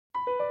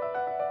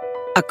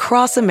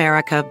Across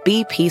America,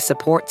 BP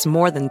supports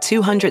more than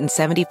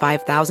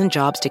 275,000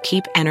 jobs to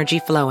keep energy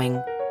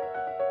flowing.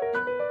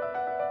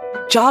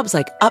 Jobs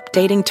like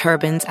updating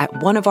turbines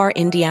at one of our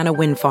Indiana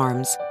wind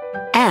farms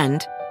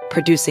and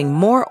producing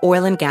more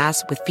oil and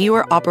gas with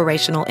fewer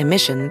operational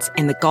emissions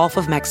in the Gulf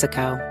of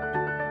Mexico.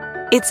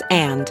 It's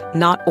and,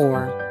 not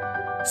or.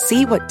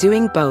 See what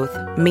doing both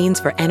means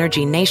for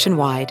energy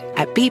nationwide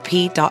at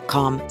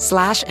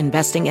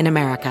bp.com/investing in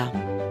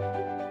America.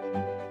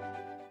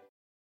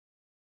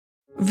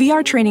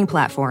 VR training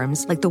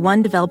platforms, like the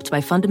one developed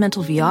by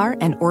Fundamental VR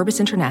and Orbis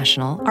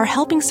International, are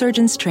helping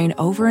surgeons train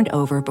over and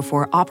over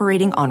before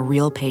operating on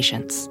real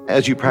patients.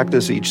 As you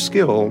practice each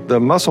skill, the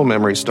muscle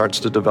memory starts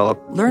to develop.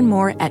 Learn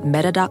more at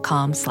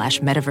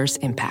meta.com/metaverse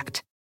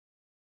impact.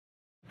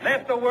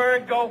 Let the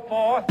word go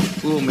forth.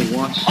 Fool me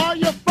once. Are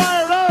you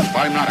fired up?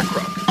 I'm not a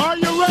crook. Are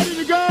you ready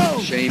to go?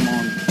 Shame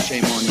on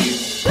you.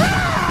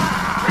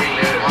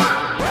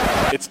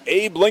 It's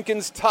Abe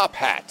Lincoln's Top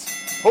Hat,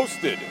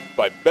 hosted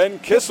by Ben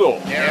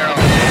Kissel.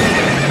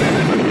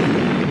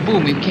 Fool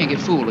me, can't get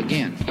fooled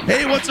again.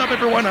 Hey, what's up,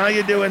 everyone? How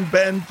you doing?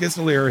 Ben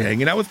Kissel here,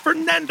 hanging out with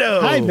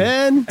Fernando. Hi,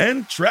 Ben.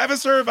 And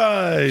Travis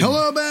Irvine.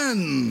 Hello,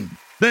 Ben.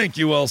 Thank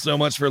you all so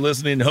much for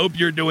listening. Hope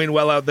you're doing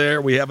well out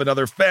there. We have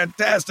another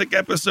fantastic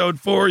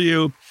episode for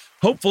you.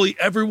 Hopefully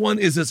everyone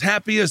is as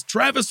happy as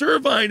Travis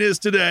Irvine is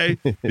today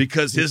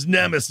because his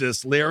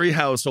nemesis, Larry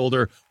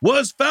Householder,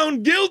 was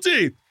found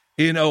guilty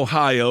in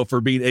Ohio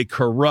for being a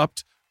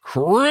corrupt,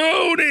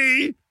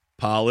 crony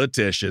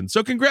politician.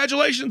 So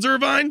congratulations,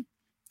 Irvine.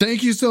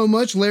 Thank you so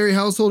much. Larry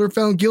Householder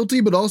found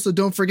guilty, but also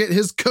don't forget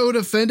his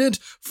co-defendant,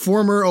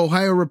 former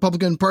Ohio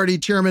Republican Party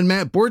Chairman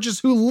Matt Borges,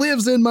 who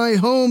lives in my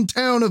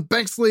hometown of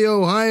Bexley,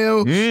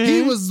 Ohio.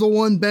 He was the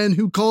one, Ben,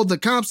 who called the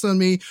cops on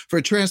me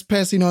for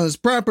trespassing on his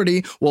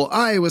property while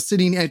I was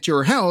sitting at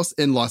your house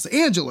in Los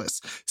Angeles.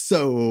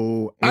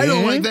 So I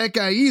don't like that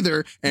guy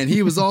either. And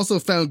he was also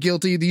found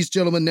guilty. These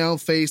gentlemen now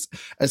face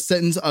a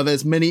sentence of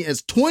as many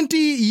as 20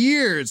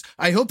 years.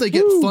 I hope they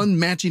get fun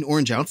matching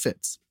orange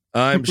outfits.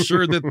 I'm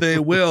sure that they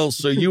will.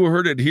 So you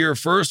heard it here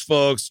first,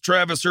 folks.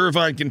 Travis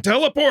Irvine can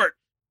teleport.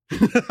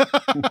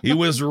 He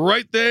was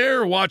right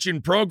there watching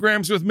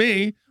programs with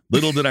me.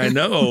 Little did I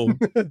know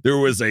there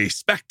was a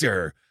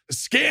specter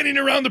scanning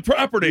around the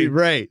property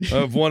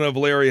of one of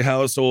Larry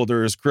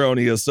Householder's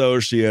crony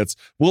associates.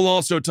 We'll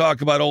also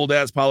talk about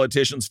old-ass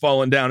politicians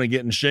falling down and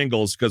getting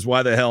shingles, because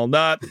why the hell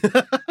not?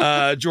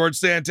 George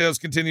Santos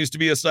continues to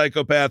be a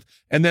psychopath,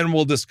 and then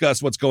we'll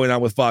discuss what's going on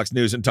with Fox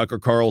News and Tucker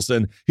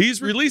Carlson.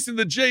 He's releasing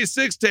the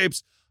J6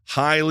 tapes,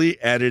 highly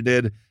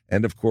edited,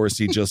 and of course,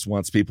 he just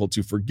wants people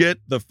to forget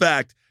the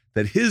fact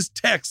that his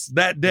texts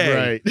that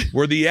day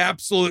were the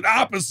absolute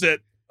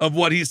opposite of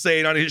what he's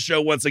saying on his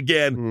show. Once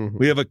again,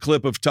 we have a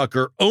clip of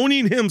Tucker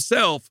owning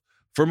himself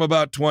from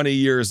about 20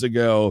 years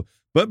ago.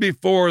 But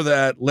before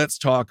that, let's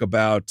talk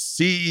about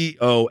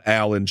CEO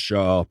Alan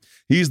Shaw.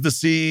 He's the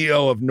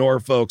CEO of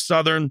Norfolk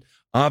Southern.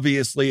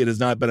 Obviously, it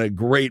has not been a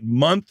great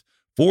month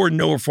for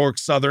Norfolk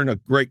Southern, a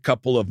great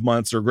couple of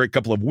months, or a great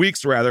couple of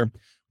weeks, rather,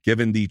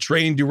 given the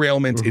train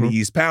derailment in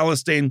East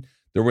Palestine.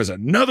 There was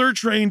another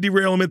train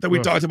derailment that we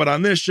talked about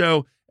on this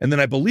show. And then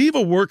I believe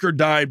a worker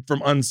died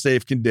from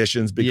unsafe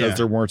conditions because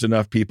there weren't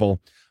enough people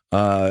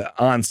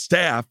on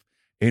staff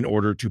in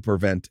order to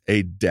prevent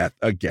a death.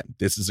 Again,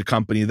 this is a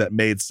company that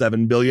made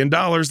 $7 billion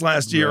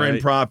last year in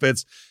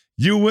profits.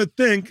 You would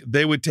think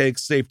they would take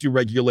safety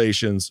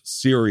regulations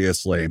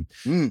seriously.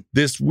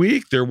 This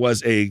week, there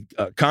was a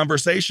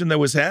conversation that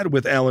was had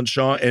with Alan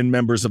Shaw and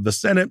members of the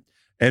Senate.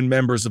 And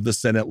members of the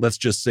Senate, let's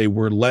just say,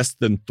 were less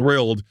than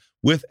thrilled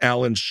with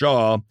Alan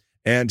Shaw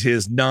and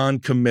his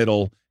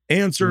non-committal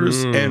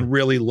answers and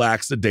really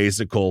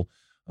lackadaisical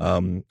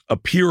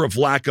appear of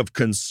lack of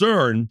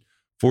concern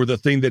for the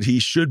thing that he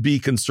should be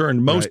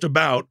concerned most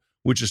about,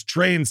 which is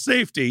train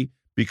safety,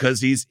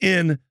 because he's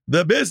in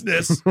the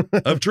business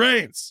of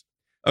trains.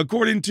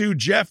 According to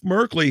Jeff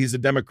Merkley, he's a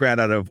Democrat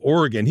out of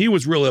Oregon. He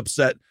was really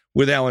upset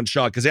with Alan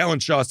Shaw because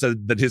Alan Shaw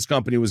said that his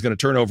company was going to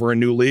turn over a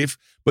new leaf,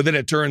 but then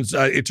it turns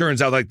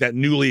out like that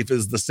new leaf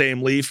is the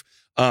same leaf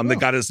that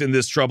got us in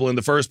this trouble in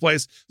the first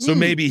place. So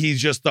maybe he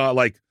just thought,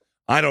 like,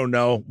 I don't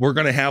know, we're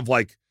going to have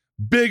like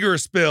bigger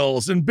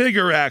spills and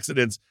bigger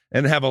accidents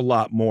and have a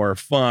lot more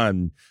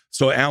fun.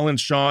 So Alan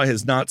Shaw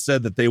has not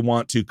said that they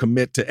want to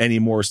commit to any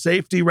more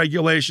safety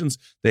regulations.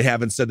 They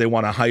haven't said they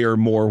want to hire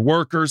more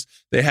workers.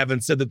 They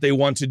haven't said that they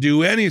want to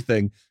do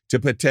anything to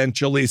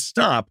potentially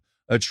stop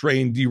a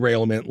train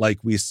derailment like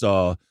we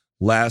saw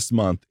last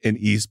month in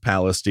East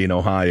Palestine,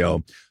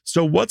 Ohio.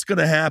 So what's going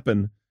to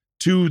happen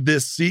to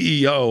this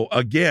CEO,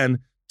 again,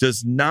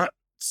 does not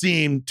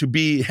seem to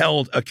be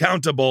held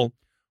accountable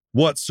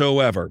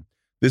whatsoever.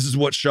 This is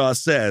what Shaw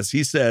says.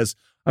 He says,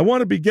 I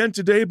want to begin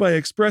today by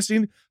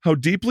expressing how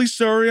deeply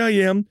sorry I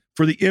am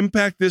for the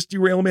impact this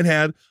derailment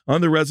had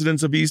on the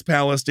residents of East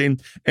Palestine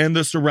and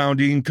the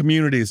surrounding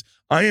communities.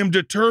 I am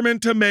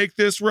determined to make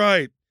this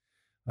right.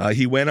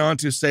 He went on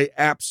to say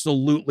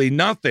absolutely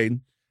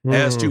nothing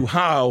as to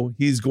how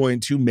he's going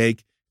to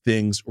make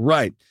things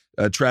right.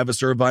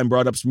 Travis Irvine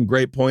brought up some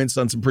great points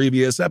on some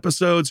previous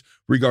episodes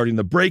regarding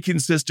the braking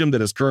system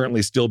that is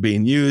currently still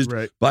being used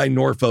by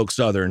Norfolk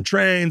Southern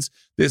trains.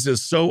 This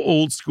is so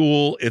old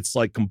school. It's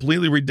like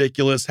completely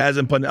ridiculous.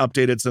 Hasn't been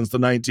updated since the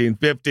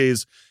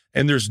 1950s.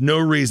 And there's no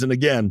reason,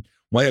 again,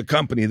 why a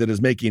company that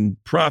is making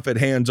profit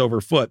hands over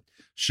foot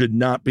should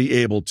not be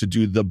able to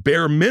do the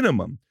bare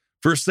minimum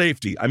for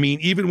safety. I mean,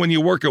 even when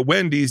you work at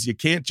Wendy's, you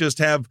can't just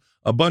have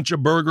a bunch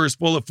of burgers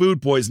full of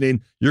food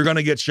poisoning. You're going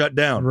to get shut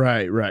down.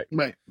 Right.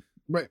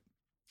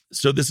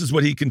 So this is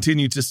what he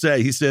continued to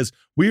say. He says,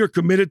 "We are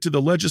committed to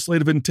the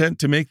legislative intent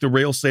to make the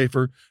rail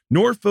safer.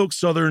 Norfolk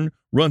Southern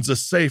runs a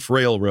safe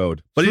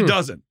railroad." But he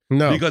doesn't.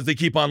 No. Because they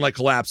keep on like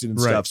collapsing and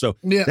stuff. So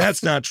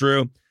that's not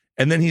true.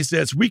 And then he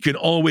says, "We can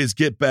always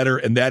get better,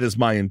 and that is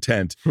my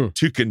intent,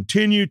 to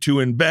continue to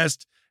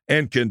invest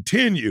and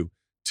continue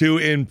to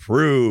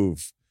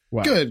improve."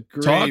 Wow. Good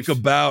grief. Talk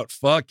about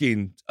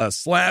fucking a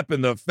slap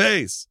in the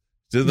face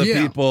to the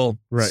people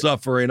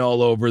suffering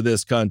all over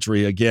this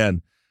country.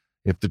 Again,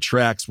 if the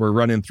tracks were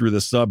running through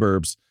the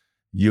suburbs,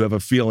 you have a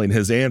feeling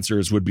his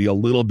answers would be a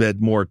little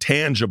bit more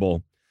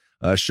tangible.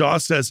 Shaw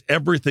says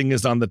everything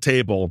is on the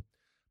table,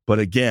 but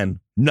again,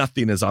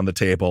 nothing is on the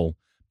table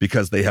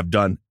because they have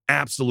done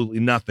absolutely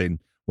nothing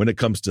when it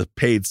comes to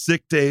paid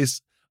sick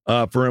days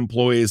for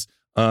employees.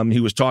 He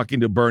was talking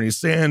to Bernie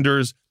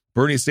Sanders.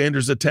 Bernie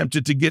Sanders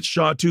attempted to get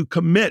Shaw to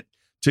commit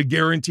to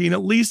guaranteeing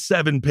at least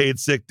 7 paid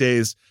sick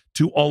days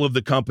to all of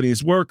the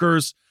company's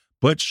workers,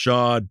 but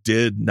Shaw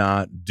did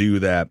not do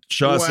that.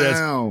 Shaw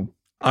says,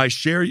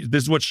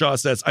 this is what Shaw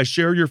says, "I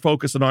share your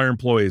focus on our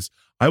employees.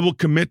 I will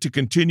commit to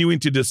continuing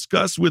to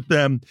discuss with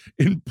them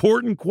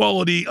important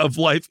quality of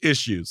life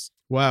issues."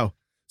 Wow.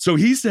 So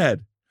he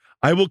said,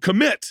 "I will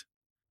commit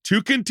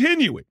to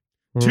continuing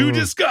to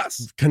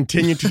discuss."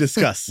 Continue to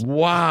discuss.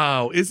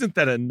 Wow. Isn't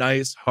that a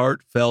nice,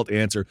 heartfelt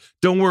answer?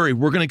 Don't worry.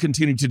 We're going to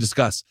continue to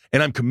discuss.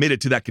 And I'm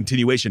committed to that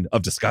continuation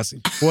of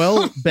discussing.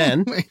 Well,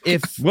 Ben,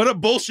 what a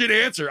bullshit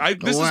answer.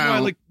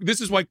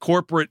 This is why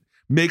corporate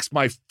makes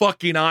my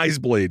fucking eyes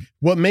bleed.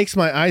 What makes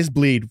my eyes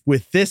bleed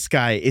with this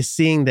guy is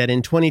seeing that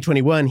in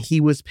 2021,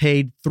 he was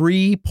paid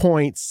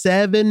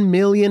 $3.7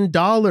 million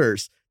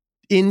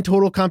in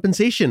total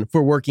compensation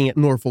for working at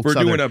Norfolk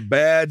Southern. For doing a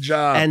bad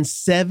job. And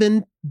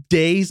 7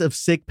 days of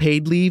sick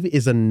paid leave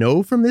is a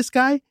no from this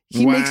guy.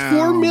 He makes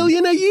 $4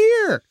 million a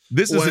year.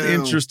 This is an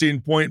interesting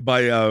point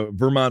by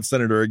Vermont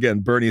Senator, again,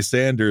 Bernie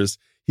Sanders.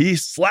 He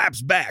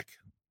slaps back,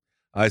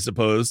 I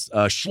suppose,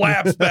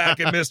 slaps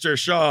back at Mr.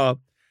 Shaw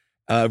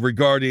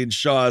regarding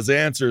Shaw's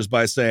answers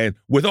by saying,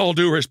 "With all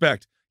due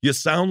respect, you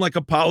sound like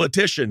a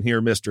politician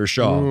here, Mr.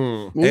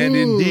 Shaw." And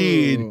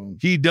indeed,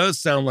 he does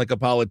sound like a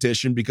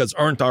politician, because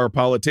aren't our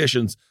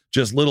politicians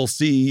just little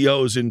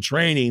CEOs in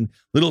training,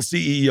 little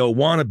CEO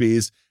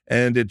wannabes?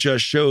 And it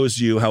just shows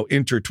you how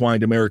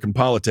intertwined American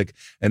politics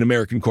and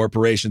American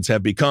corporations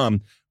have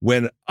become,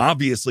 when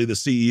obviously the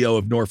CEO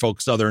of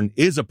Norfolk Southern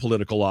is a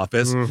political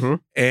office.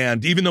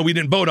 And even though we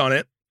didn't vote on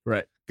it,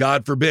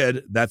 God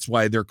forbid, that's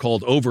why they're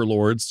called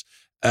overlords.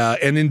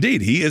 And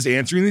indeed, he is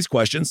answering these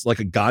questions like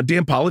a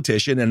goddamn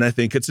politician. And I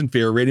think it's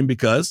infuriating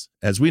because,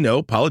 as we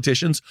know,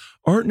 politicians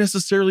aren't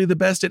necessarily the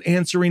best at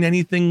answering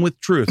anything with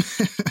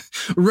truth.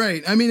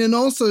 Right. I mean, and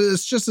also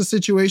it's just a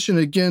situation,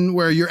 again,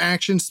 where your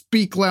actions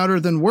speak louder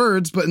than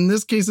words. But in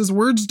this case, his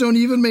words don't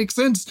even make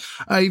sense.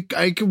 I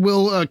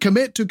will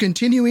commit to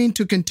continue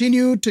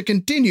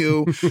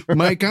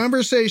my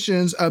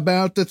conversations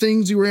about the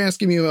things you were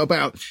asking me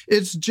about.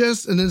 It's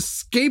just an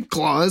escape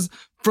clause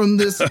from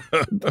this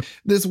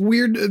this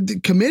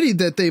weird committee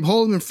that they've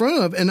hauled him in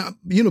front of. And,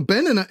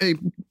 Ben and I,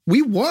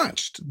 we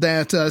watched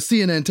that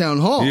CNN town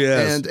hall.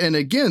 Yes. And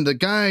again, the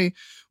guy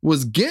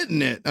was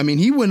getting it. I mean,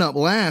 he went up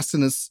last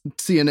in the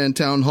CNN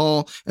town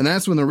hall, and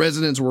that's when the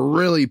residents were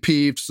really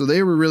peeved. So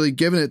they were really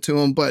giving it to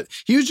him, but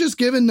he was just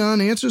giving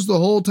non-answers the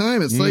whole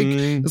time. It's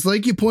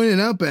like you pointed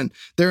out, Ben,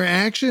 their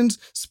actions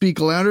speak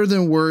louder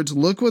than words.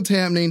 Look what's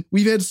happening.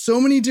 We've had so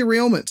many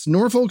derailments.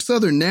 Norfolk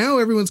Southern, now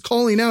everyone's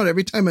calling out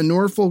every time a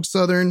Norfolk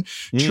Southern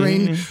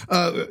train,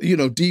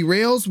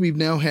 derails. We've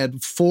now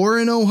had 4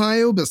 in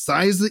Ohio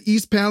besides the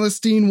East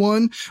Palestine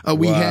one.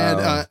 We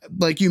had,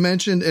 like you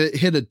mentioned, it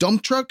hit a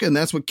dump truck, and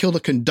that's what killed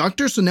a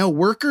conductor. So now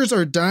workers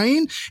are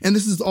dying, and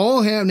this is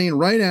all happening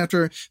right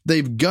after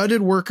they've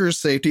gutted workers'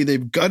 safety.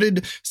 They've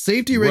gutted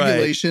safety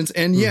regulations.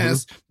 And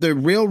yes, the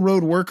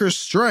railroad workers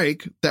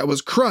strike that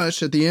was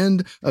crushed at the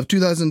end of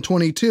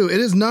 2022. It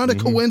is not a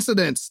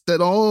coincidence that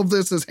all of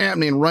this is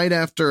happening right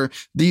after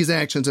these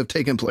actions have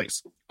taken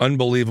place.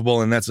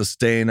 Unbelievable. And that's a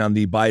stain on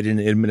the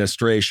Biden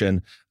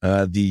administration.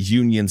 The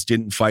unions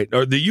didn't fight,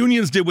 or the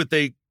unions did what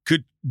they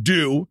could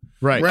do.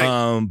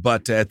 Right.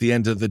 But at the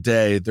end of the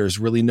day, there's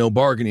really no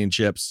bargaining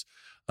chips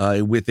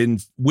within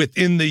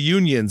the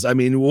unions. I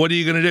mean, what are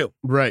you going to do?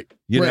 Right.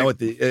 You know,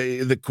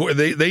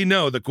 they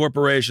know the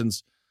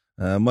corporations,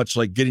 much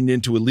like getting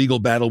into a legal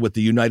battle with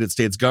the United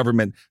States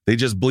government, they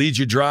just bleed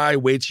you dry,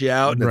 wait you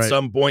out, and at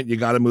some point you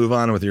got to move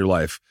on with your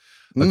life.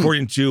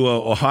 According to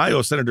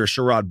Ohio Senator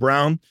Sherrod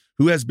Brown,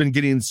 who has been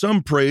getting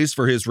some praise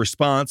for his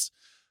response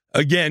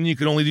Again, you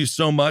can only do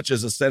so much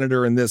as a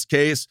senator in this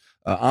case.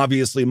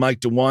 Obviously, Mike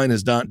DeWine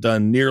has not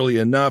done nearly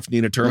enough.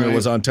 Nina Turner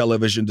was on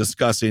television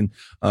discussing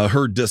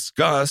her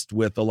disgust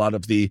with a lot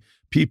of the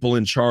people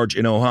in charge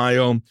in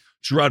Ohio.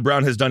 Sherrod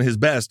Brown has done his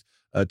best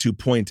to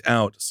point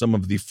out some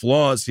of the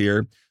flaws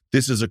here.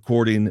 This is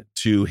according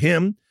to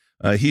him.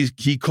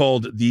 He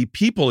called the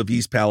people of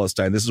East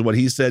Palestine. This is what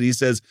he said. He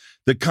says,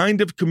 the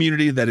kind of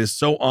community that is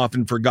so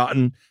often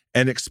forgotten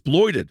and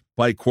exploited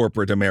by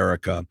corporate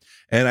America.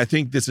 And I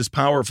think this is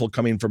powerful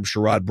coming from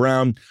Sherrod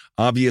Brown.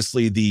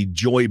 Obviously, the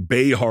Joy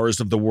Behars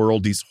of the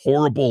world, these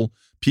horrible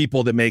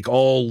people that make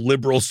all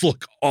liberals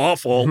look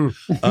awful.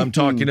 I'm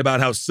talking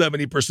about how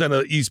 70%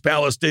 of East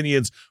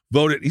Palestinians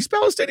voted. East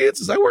Palestinians,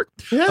 does that work?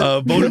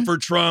 Yeah. Voted for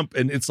Trump.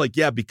 And it's like,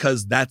 yeah,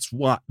 because that's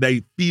what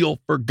they feel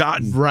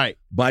forgotten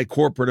by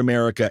corporate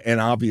America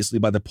and obviously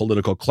by the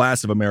political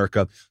class of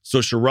America. So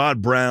Sherrod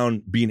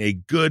Brown being a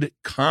good,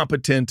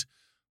 competent,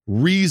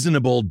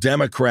 reasonable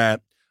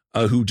Democrat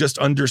who just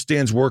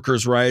understands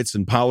workers' rights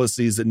and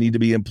policies that need to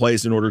be in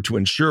place in order to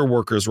ensure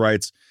workers'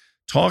 rights,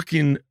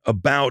 talking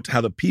about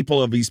how the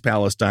people of East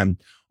Palestine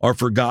are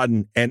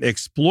forgotten and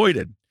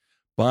exploited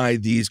by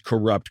these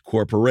corrupt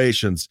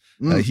corporations.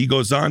 He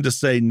goes on to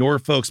say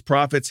Norfolk's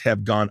profits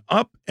have gone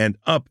up and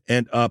up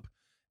and up,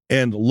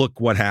 and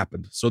look what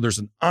happened. So there's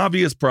an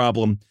obvious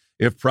problem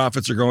if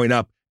profits are going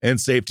up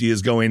and safety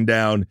is going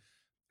down.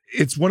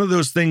 It's one of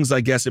those things,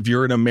 I guess, if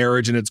you're in a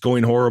marriage and it's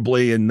going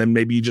horribly and then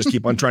maybe you just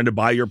keep on trying to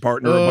buy your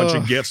partner a bunch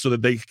of gifts so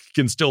that they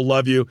can still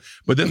love you,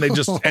 but then they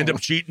just end up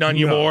cheating on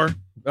you more.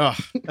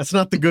 That's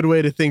not the good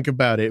way to think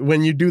about it.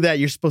 When you do that,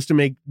 you're supposed to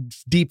make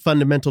deep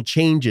fundamental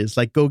changes,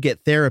 like go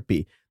get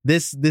therapy.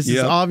 This is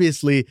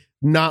obviously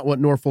not what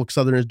Norfolk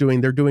Southern is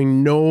doing. They're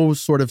doing no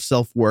sort of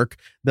self-work.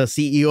 The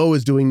CEO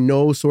is doing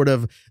no sort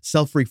of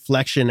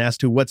self-reflection as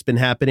to what's been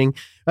happening.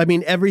 I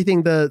mean,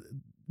 everything the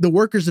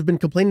workers have been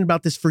complaining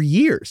about this for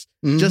years.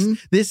 Just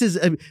this is,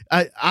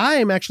 I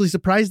am actually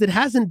surprised it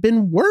hasn't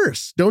been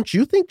worse. Don't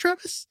you think,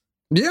 Travis?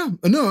 Yeah,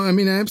 no, I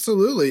mean,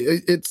 absolutely.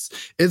 It's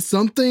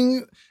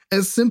something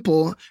as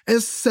simple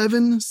as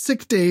 7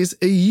 sick days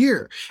a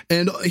year.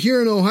 And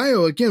here in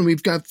Ohio, again,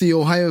 we've got the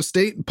Ohio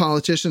State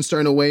politicians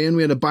starting to weigh in.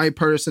 We had a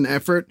bipartisan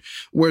effort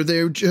where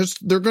they're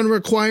going to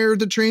require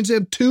the trains to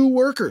have 2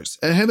 workers,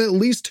 have at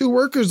least 2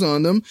 workers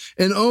on them.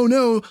 And oh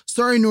no,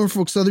 sorry,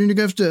 Norfolk Southern, you're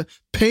going to have to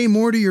pay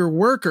more to your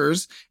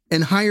workers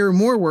and hire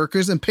more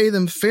workers and pay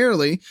them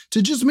fairly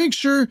to just make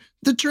sure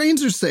the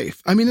trains are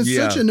safe. I mean, it's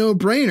such a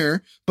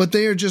no-brainer, but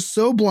they are just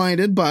so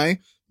blinded by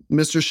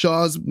Mr.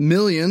 Shaw's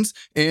millions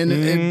and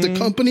the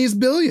company's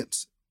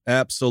billions.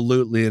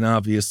 Absolutely. And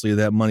obviously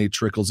that money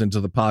trickles into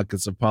the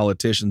pockets of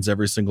politicians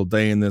every single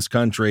day in this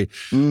country.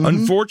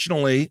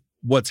 Unfortunately,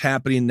 what's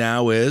happening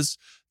now is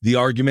the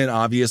argument,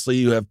 obviously,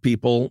 you have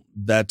people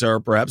that are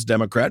perhaps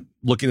Democrat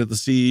looking at the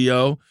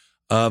CEO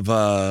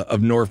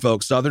of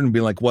Norfolk Southern and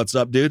being like, what's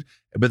up, dude?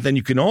 But then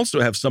you can also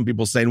have some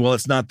people saying, well,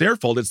 it's not their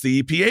fault. It's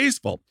the EPA's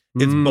fault.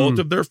 It's both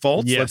of their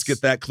faults. Yes. Let's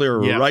get that clear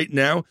right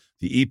now.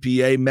 The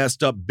EPA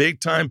messed up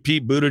big time.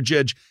 Pete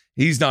Buttigieg,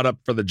 he's not up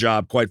for the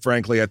job. Quite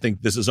frankly, I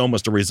think this is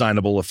almost a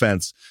resignable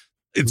offense.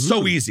 It's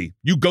so easy.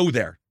 You go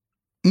there.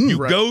 You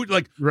go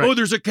like, oh,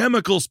 there's a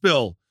chemical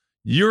spill.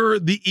 You're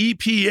the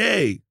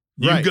EPA.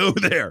 You go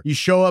there. You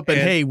show up and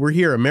hey, we're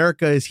here.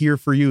 America is here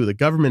for you. The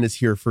government is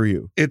here for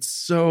you. It's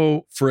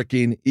so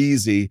freaking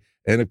easy.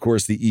 And of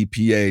course, the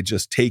EPA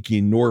just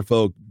taking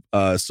Norfolk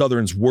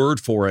Southern's word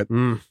for it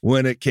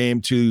when it came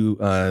to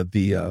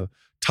the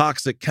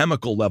toxic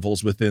chemical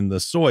levels within the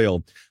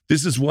soil.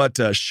 This is what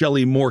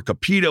Shelley Moore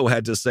Capito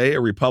had to say, a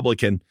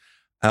Republican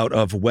out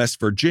of West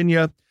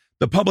Virginia.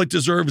 The public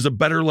deserves a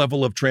better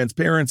level of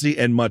transparency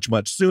and much,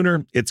 much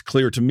sooner. It's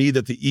clear to me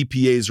that the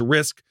EPA's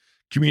risk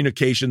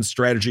communication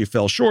strategy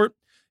fell short.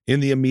 In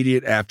the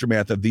immediate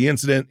aftermath of the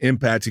incident,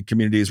 impacted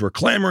communities were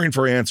clamoring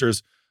for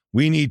answers.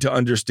 We need to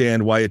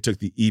understand why it took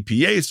the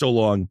EPA so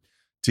long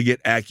to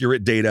get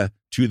accurate data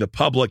to the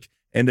public.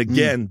 And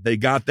again, they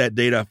got that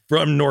data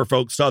from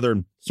Norfolk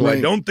Southern. So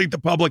I don't think the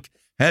public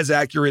has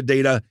accurate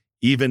data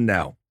even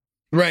now.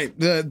 Right.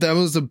 That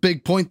was a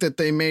big point that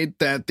they made,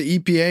 that the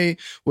EPA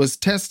was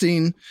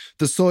testing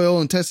the soil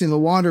and testing the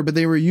water, but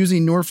they were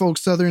using Norfolk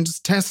Southern's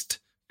test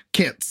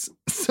kits.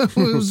 So it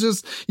was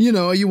just, you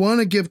want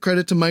to give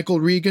credit to Michael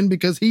Regan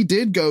because he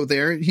did go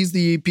there. He's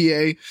the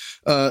EPA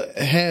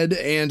head,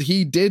 and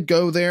he did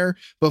go there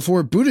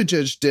before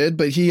Buttigieg did,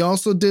 but he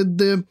also did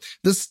the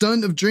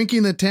stunt of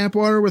drinking the tap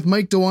water with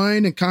Mike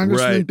DeWine and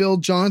Congressman Bill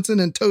Johnson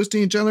and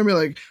toasting each other and be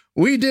like,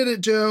 we did it,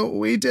 Joe,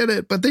 we did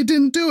it, but they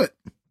didn't do it.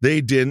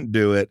 They didn't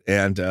do it.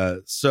 And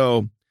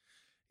so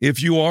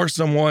if you are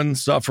someone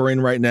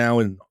suffering right now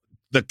in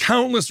the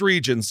countless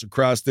regions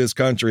across this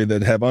country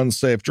that have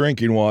unsafe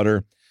drinking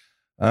water,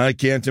 I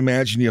can't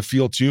imagine you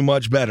feel too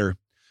much better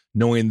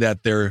knowing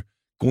that they're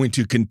going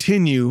to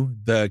continue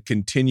the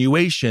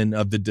continuation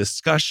of the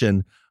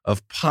discussion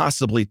of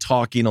possibly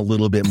talking a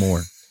little bit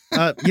more.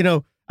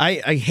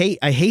 I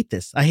hate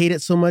this. I hate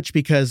it so much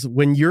because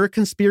when you're a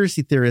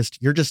conspiracy theorist,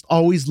 you're just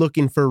always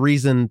looking for a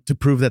reason to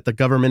prove that the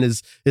government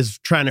is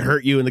trying to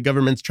hurt you and the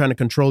government's trying to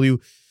control you.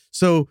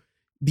 So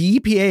the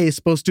EPA is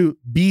supposed to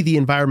be the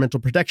Environmental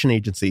Protection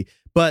Agency,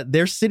 but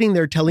they're sitting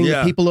there telling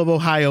the people of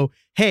Ohio,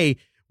 hey,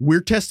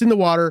 we're testing the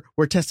water,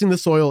 we're testing the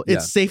soil,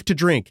 it's safe to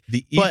drink.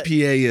 The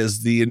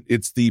EPA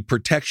is the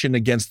protection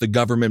against the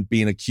government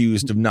being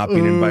accused of not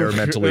being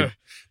environmentally.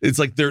 It's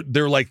like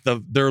they're like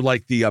the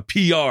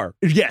PR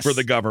for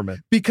the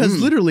government. Because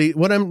literally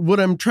what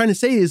I'm trying to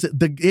say is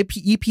the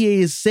EPA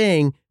is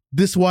saying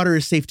this water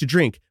is safe to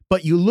drink.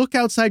 But you look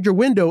outside your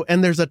window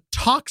and there's a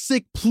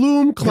toxic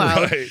plume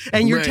cloud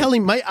and you're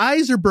telling my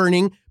eyes are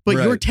burning, but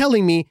you're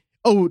telling me,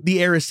 oh,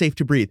 the air is safe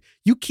to breathe.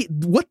 You can't,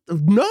 what?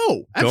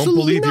 No, don't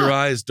believe your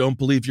eyes. Don't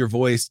believe your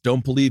voice.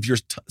 Don't believe your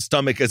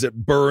stomach as it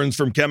burns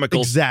from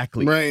chemicals.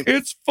 Exactly. Right.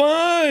 It's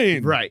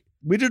fine. Right.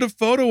 We did a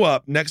photo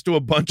op next to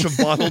a bunch of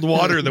bottled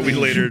water that we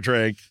later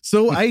drank.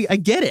 So I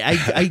get it.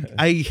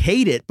 I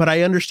hate it, but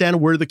I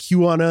understand where the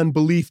QAnon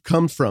belief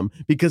comes from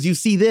because you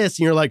see this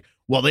and you're like,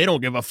 well, they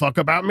don't give a fuck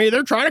about me.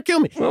 They're trying to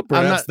kill me. Well,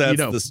 perhaps that's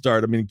the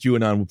start. I mean,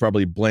 QAnon will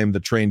probably blame the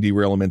train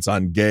derailments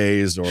on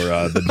gays or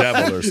the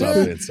devil or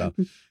something. So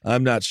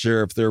I'm not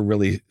sure if they're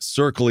really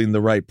circling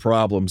the right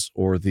problems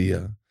or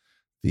the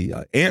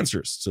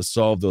answers to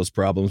solve those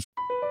problems.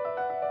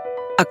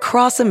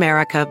 Across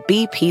America,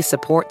 BP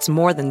supports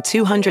more than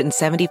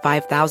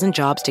 275,000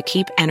 jobs to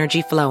keep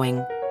energy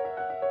flowing.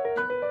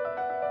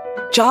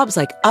 Jobs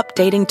like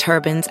updating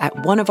turbines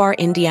at one of our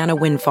Indiana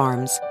wind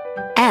farms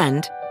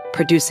and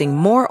producing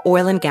more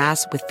oil and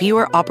gas with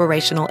fewer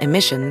operational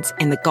emissions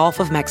in the Gulf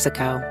of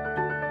Mexico.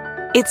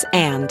 It's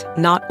and,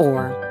 not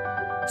or.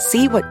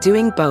 See what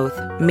doing both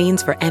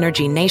means for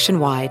energy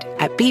nationwide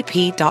at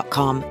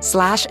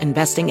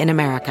bp.com/investing in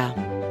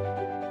America.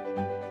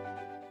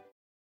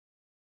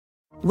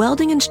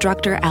 Welding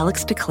instructor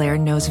Alex DeClaire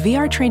knows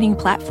VR training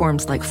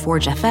platforms like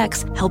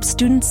ForgeFX help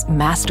students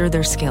master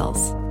their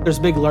skills. There's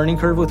a big learning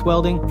curve with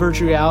welding.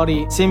 Virtual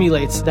reality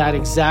simulates that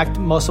exact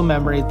muscle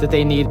memory that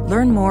they need.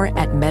 Learn more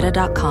at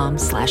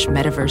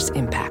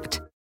meta.com/metaverseimpact.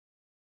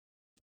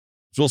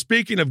 Well,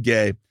 speaking of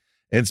gay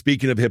and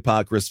speaking of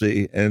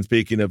hypocrisy and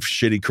speaking of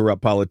shitty,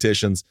 corrupt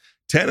politicians,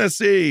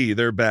 Tennessee,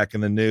 they're back in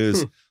the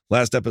news.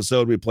 Last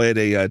episode, we played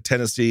a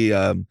Tennessee,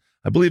 I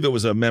believe it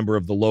was a member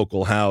of the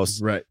local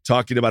house,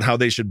 talking about how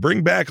they should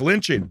bring back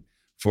lynching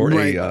for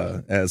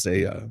as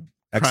a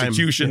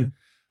execution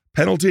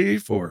penalty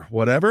for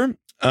whatever.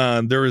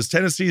 There is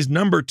Tennessee's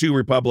number 2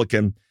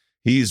 Republican.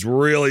 He's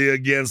really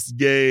against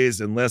gays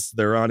unless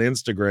they're on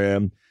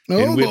Instagram,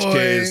 in which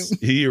case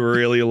he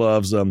really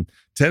loves them.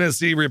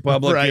 Tennessee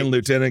Republican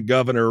Lieutenant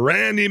Governor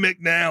Randy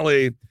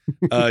McNally.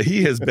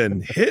 He has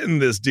been hitting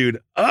this dude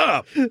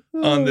up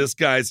on this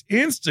guy's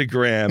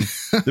Instagram.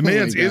 The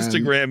man's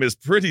Instagram is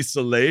pretty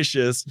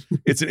salacious.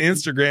 It's an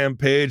Instagram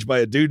page by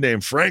a dude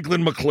named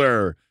Franklin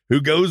McClure,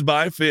 who goes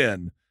by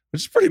Finn,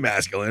 which is pretty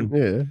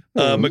masculine.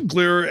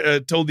 McClure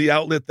told the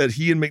outlet that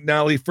he and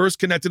McNally first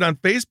connected on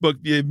Facebook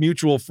via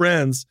mutual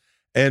friends.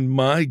 And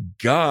my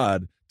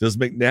God, does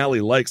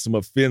McNally like some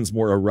of Finn's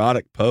more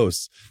erotic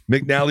posts.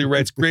 McNally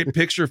writes, great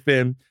picture,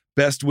 Finn.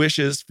 Best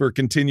wishes for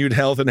continued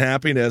health and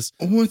happiness.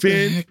 What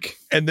Finn, the heck?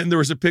 And then there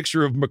was a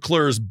picture of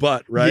McClure's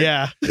butt, right?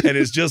 Yeah. And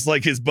it's just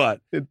like his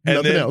butt.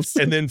 Nothing else.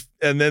 And then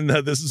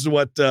this is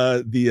what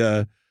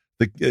the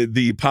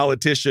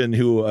politician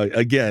who,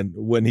 again,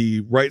 when he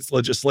writes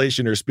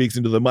legislation or speaks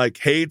into the mic,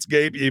 hates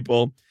gay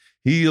people.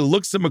 He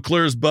looks at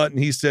McClure's butt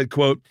and he said,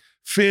 quote,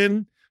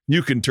 Finn,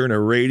 you can turn a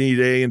rainy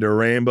day into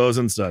rainbows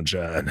and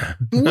sunshine.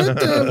 What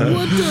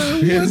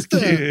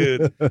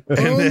the?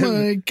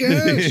 My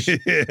gosh.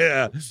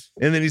 Yeah.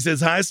 And then he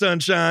says, hi,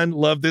 sunshine.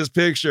 Love this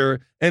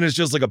picture. And it's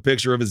just like a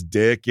picture of his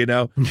dick, you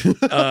know?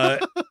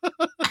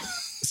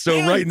 So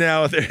right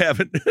now they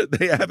haven't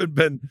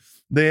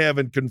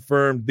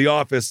confirmed the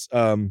office.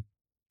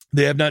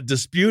 They have not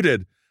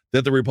disputed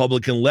that the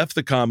Republican left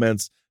the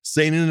comments,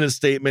 saying in a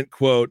statement,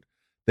 quote,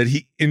 that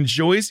he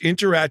enjoys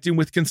interacting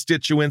with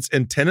constituents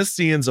and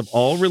Tennesseans of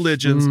all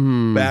religions,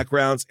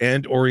 backgrounds,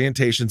 and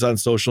orientations on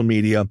social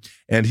media,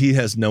 and he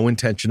has no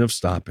intention of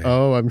stopping.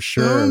 Oh, I'm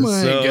sure. Oh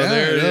my So God.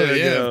 there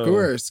you Yeah, go. of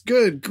course.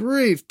 Good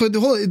grief. But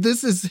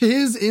this is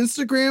his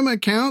Instagram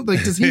account?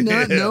 Like, does he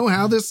not know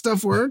how this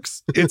stuff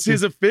works? It's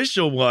his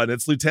official one.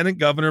 It's Lieutenant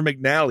Governor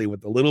McNally with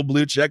the little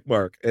blue check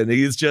mark. And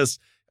he's just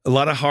a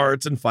lot of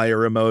hearts and fire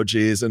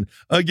emojis. And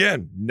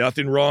again,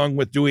 nothing wrong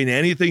with doing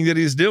anything that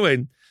he's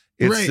doing.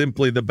 It's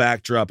simply the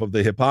backdrop of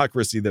the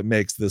hypocrisy that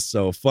makes this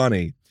so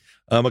funny.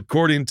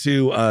 According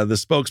to the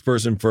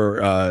spokesperson for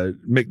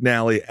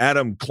McNally,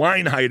 Adam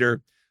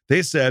Kleinheiter,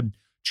 they said,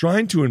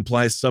 trying to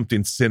imply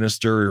something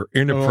sinister or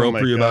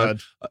inappropriate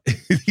about,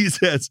 he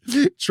says,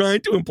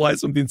 trying to imply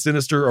something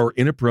sinister or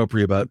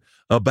inappropriate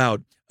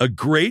about a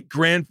great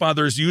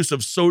grandfather's use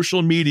of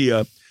social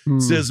media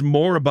says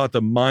more about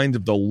the mind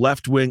of the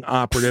left-wing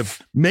operative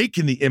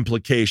making the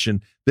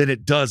implication than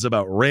it does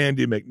about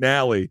Randy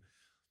McNally.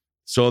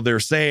 So they're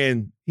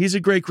saying he's a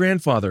great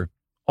grandfather.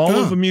 All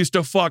of them used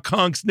to fuck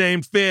hunks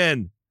named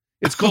Finn.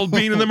 It's called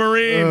being in the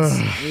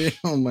Marines.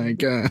 Oh my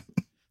God.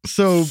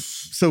 So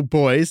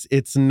boys,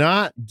 it's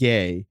not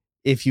gay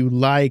if you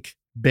like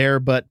bare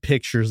butt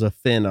pictures of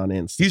Finn on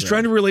Instagram. He's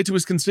trying to relate to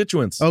his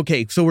constituents.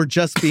 Okay, so we're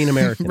just being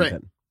American Right.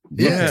 then.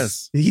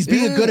 Yes. He's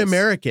being a good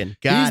American.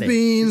 Got it. He's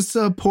being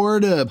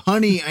supportive.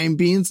 Honey, I'm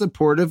being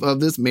supportive of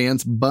this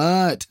man's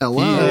butt.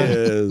 Hello. He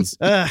is.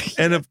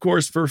 And of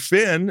course, for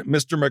Finn,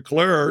 Mr.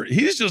 McClure,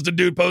 he's just a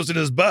dude posting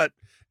his butt.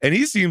 And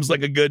he seems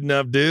like a good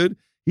enough dude.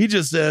 He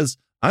just says,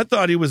 I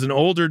thought he was an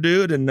older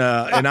dude and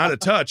out of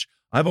touch.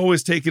 I've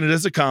always taken it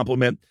as a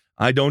compliment.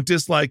 I don't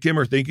dislike him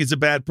or think he's a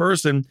bad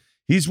person.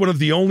 He's one of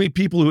the only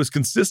people who has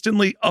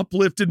consistently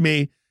uplifted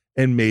me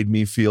and made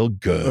me feel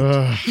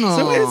good.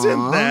 So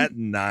isn't that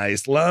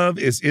nice? Love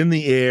is in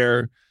the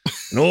air.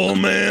 An old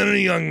man and a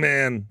young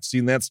man.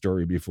 Seen that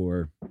story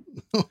before.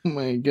 Oh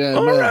my God.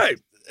 All right.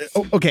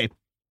 Okay.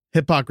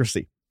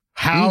 Hypocrisy.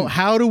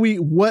 How do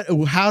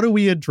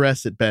we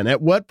address it, Ben?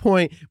 At what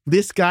point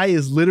this guy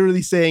is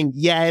literally saying,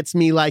 yeah, it's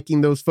me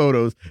liking those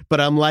photos, but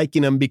I'm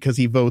liking them because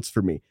he votes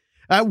for me.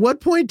 At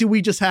what point do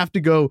we just have to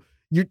go,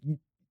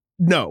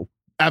 no,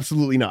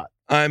 absolutely not.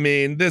 I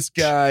mean, this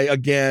guy,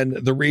 again,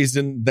 the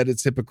reason that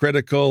it's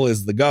hypocritical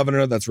is the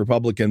governor, that's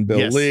Republican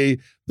Bill Lee.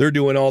 They're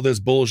doing all this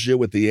bullshit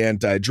with the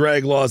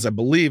anti-drag laws. I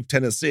believe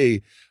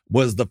Tennessee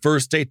was the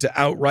first state to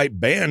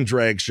outright ban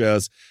drag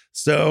shows.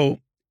 So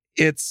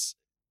it's,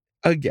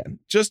 again,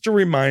 just a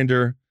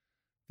reminder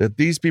that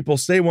these people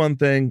say one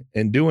thing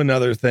and do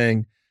another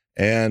thing.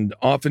 And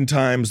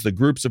oftentimes the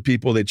groups of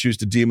people they choose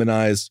to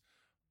demonize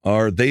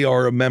are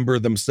a member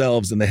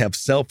themselves and they have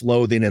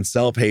self-loathing and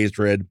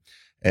self-hatred.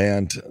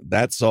 And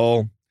that's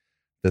all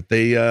that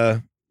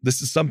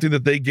this is something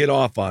that they get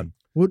off on,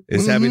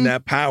 is having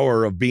that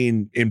power of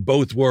being in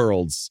both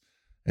worlds.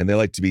 And they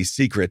like to be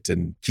secret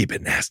and keep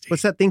it nasty.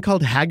 What's that thing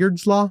called?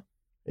 Haggard's Law?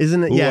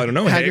 Isn't it? Ooh, I don't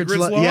know. Haggard's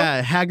Law?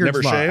 Yeah, Haggard's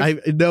Never Law.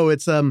 shave? No,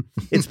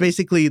 it's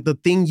basically the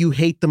thing you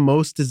hate the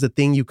most is the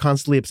thing you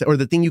constantly or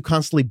the thing you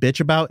constantly bitch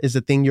about is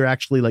the thing you're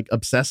actually like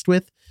obsessed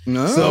with.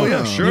 No. So,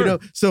 yeah, sure.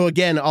 So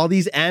again, all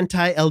these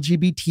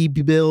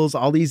anti-LGBT bills,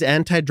 all these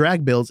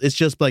anti-drag bills, it's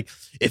just like,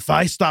 if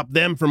I stop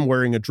them from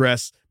wearing a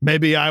dress,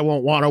 maybe I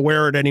won't want to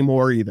wear it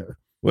anymore either.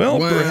 Well,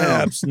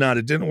 perhaps not.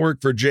 It didn't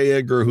work for J.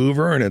 Edgar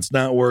Hoover, and it's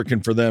not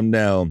working for them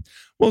now.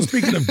 Well,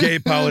 speaking of gay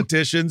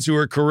politicians who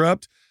are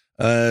corrupt,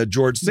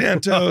 George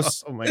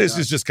Santos, this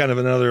is just kind of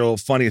another little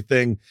funny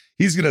thing.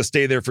 He's going to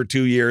stay there for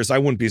 2 years. I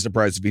wouldn't be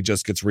surprised if he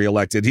just gets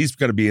reelected. He's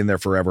going to be in there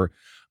forever.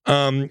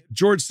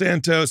 George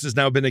Santos has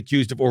now been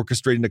accused of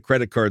orchestrating a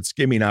credit card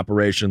skimming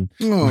operation.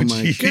 Oh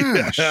my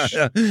gosh.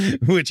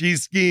 Which he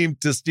schemed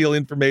to steal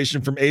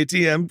information from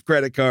ATM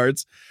credit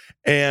cards.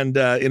 And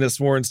in a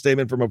sworn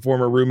statement from a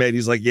former roommate,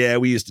 he's like, yeah,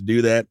 we used to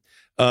do that.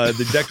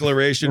 The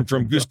declaration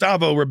from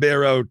Gustavo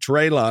Ribeiro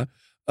Trela,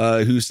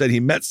 who said he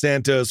met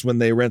Santos when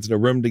they rented a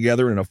room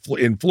together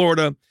in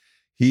Florida.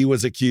 He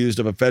was accused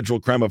of a federal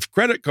crime of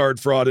credit card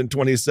fraud in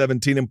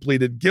 2017 and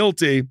pleaded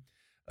guilty.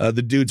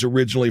 The dude's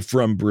originally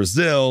from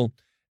Brazil,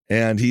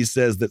 and he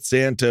says that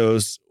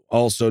Santos,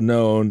 also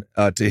known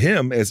to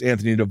him as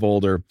Anthony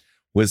DeVolder,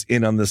 was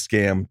in on the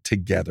scam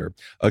together.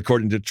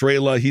 According to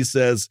Trela, he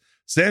says,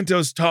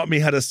 Santos taught me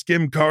how to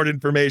skim card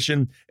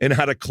information and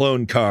how to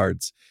clone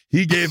cards.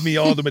 He gave me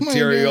all the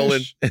material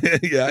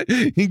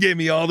he gave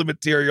me all the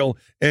material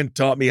and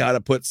taught me how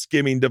to put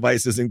skimming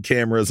devices and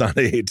cameras on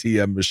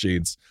ATM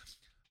machines.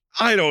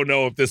 I don't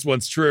know if this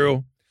one's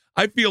true.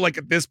 I feel like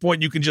at this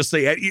point you can just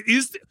say,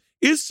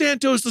 is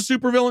Santos the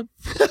supervillain?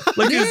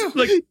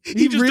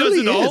 He just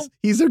really does it all.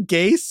 He's a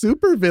gay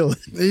supervillain.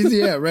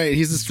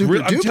 He's a super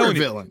duper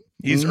villain.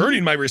 He's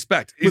earning my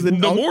respect. The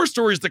more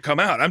stories that come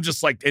out, I'm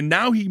just like, and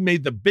now he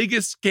made the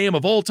biggest scam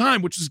of all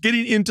time, which is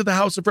getting into the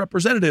House of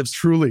Representatives.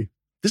 Truly.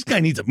 This guy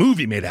needs a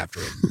movie made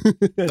after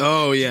him.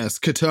 Oh, yes.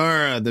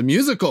 Katara, the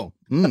musical.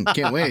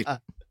 Can't wait.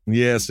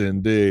 Yes,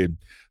 indeed.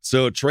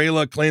 So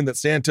Trela claimed that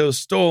Santos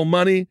stole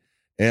money,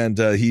 and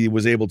he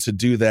was able to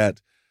do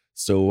that.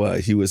 So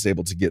he was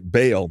able to get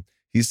bail.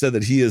 He said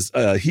that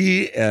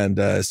he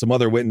and some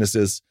other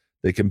witnesses,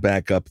 they can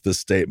back up the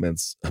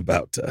statements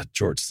about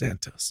George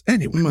Santos.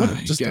 Anyway,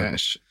 my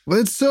gosh. Well,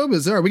 it's so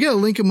bizarre. We got to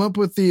link him up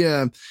with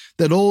the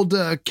that old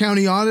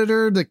county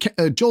auditor,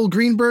 Joel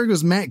Greenberg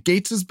was Matt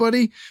Gaetz's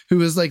buddy, who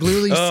was like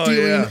literally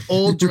stealing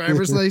old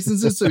driver's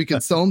licenses so he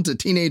could sell them to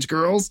teenage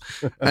girls.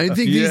 I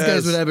think these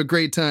guys would have a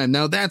great time.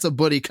 Now that's a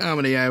buddy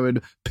comedy I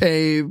would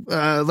pay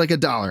like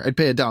 $1. I'd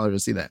pay $1 to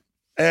see that.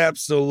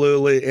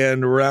 Absolutely.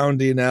 And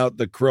rounding out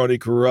the crony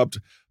corrupt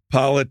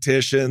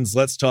politicians,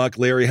 let's talk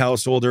Larry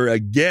Householder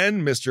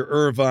again, Mr.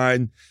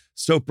 Irvine.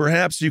 So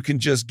perhaps you can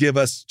just give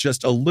us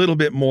just a little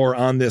bit more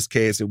on this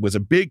case. It was a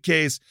big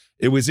case.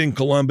 It was in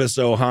Columbus,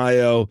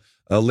 Ohio.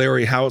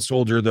 Larry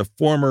Householder, the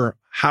former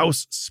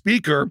House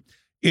Speaker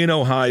in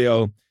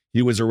Ohio,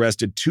 he was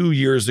arrested 2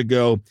 years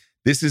ago.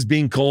 This is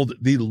being called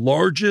the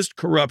largest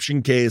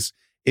corruption case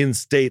in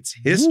state's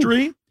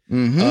history.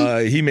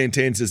 He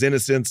maintains his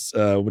innocence,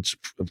 which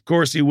of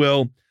course he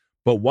will.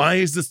 But why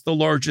is this the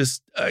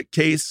largest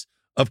case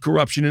of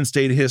corruption in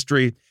state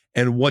history?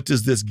 And what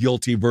does this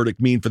guilty verdict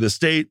mean for the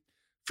state?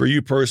 for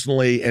you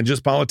personally and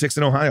just politics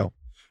in Ohio?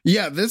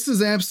 Yeah, this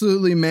is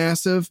absolutely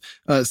massive.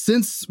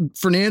 Since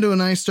Fernando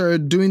and I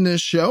started doing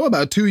this show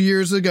about 2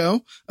 years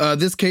ago,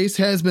 this case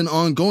has been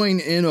ongoing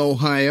in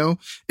Ohio.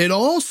 It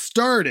all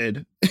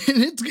started,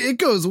 and it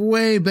goes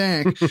way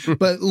back,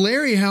 but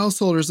Larry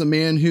Householder is a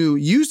man who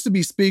used to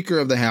be Speaker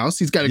of the House.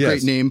 He's got a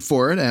great name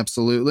for it,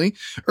 absolutely,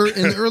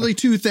 in the early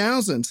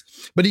 2000s.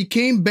 But he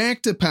came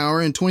back to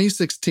power in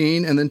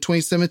 2016 and then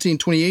 2017,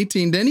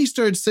 2018. Then he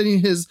started setting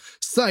his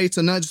sights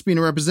on not just being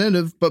a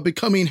representative, but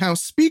becoming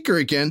House Speaker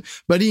again.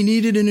 But he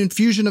needed an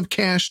infusion of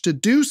cash to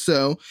do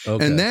so.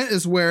 Okay. And that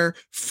is where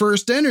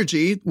First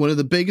Energy, one of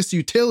the biggest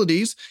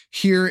utilities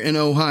here in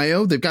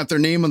Ohio, they've got their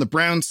name on the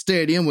Browns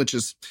Stadium, which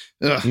is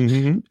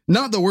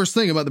not the worst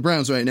thing about the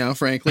Browns right now,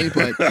 frankly,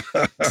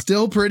 but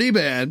still pretty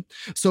bad.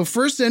 So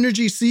First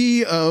Energy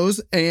CEOs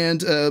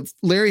and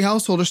Larry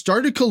Householder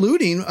started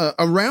colluding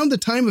around the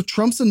time of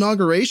Trump's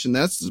inauguration.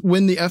 That's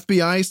when the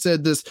FBI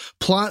said this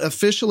plot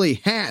officially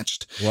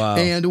hatched. Wow.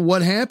 And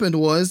what happened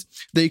was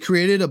they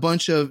created a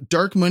bunch of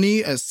dark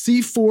money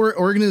C4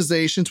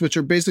 organizations, which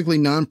are basically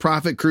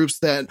nonprofit groups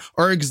that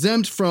are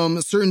exempt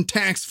from certain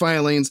tax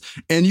filings,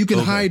 and you can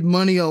hide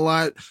money a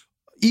lot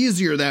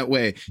easier that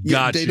way.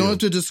 They don't have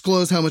to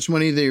disclose how much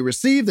money they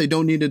receive. They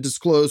don't need to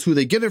disclose who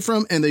they get it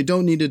from, and they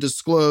don't need to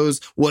disclose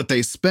what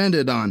they spend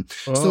it on.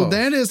 So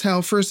that is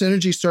how First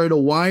Energy started to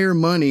wire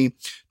money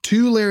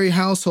to Larry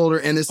Householder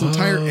and this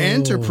entire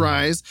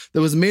enterprise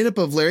that was made up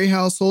of Larry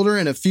Householder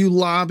and a few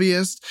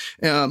lobbyists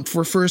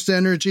for First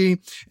Energy,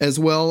 as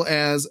well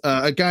as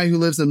a guy who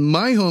lives in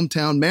my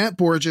hometown, Matt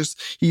Borges.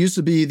 He used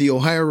to be the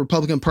Ohio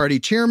Republican Party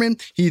chairman.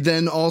 He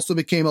then also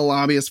became a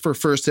lobbyist for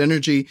First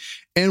Energy.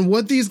 And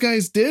what these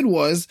guys did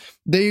was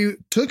they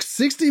took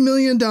 $60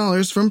 million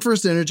from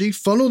First Energy,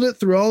 funneled it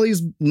through all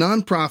these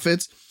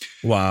nonprofits.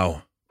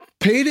 Wow.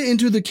 Paid it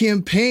into the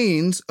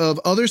campaigns of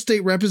other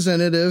state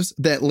representatives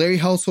that Larry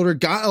Householder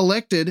got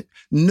elected,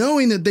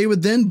 knowing that they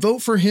would then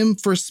vote for him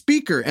for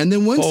speaker. And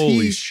then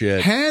once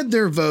had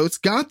their votes,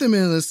 got them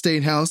in the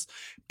state house,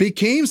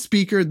 became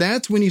speaker,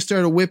 that's when he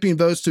started whipping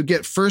votes to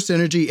get First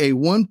Energy a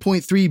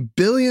 $1.3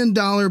 billion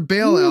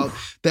bailout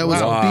that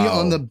was be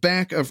on the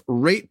back of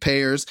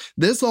ratepayers.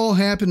 This all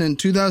happened in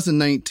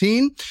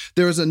 2019.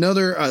 There was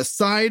another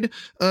side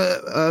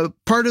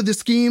part of the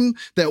scheme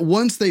that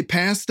once they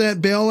passed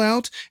that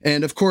bailout,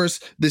 and of course,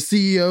 the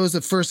CEOs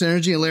of First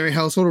Energy and Larry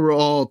Householder were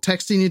all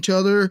texting each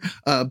other,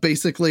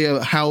 basically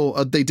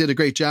how they did a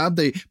great job.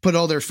 They put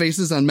all their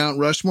faces on Mount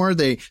Rushmore.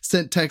 They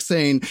sent texts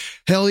saying,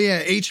 hell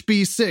yeah,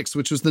 HB6,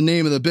 which was the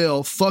name of the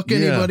bill. Fuck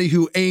anybody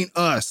who ain't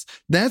us.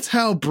 That's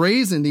how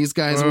brazen these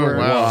guys were.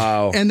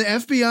 Wow. And the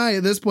FBI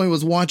at this point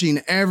was watching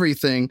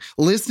everything,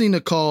 listening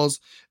to calls,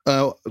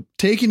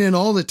 taking in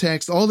all the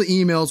texts, all the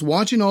emails,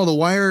 watching all the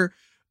wire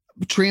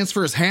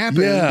transfers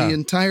happen the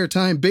entire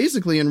time,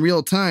 basically in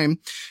real time.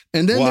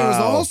 And then there was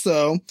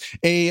also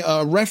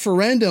a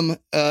referendum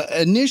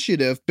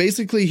initiative.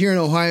 Basically, here in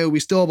Ohio, we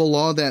still have a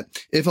law that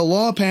if a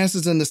law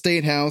passes in the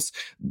state house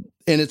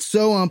and it's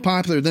so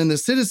unpopular, then the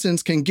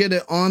citizens can get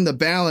it on the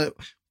ballot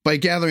by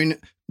gathering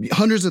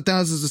hundreds of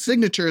thousands of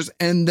signatures,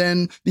 and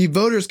then the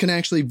voters can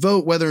actually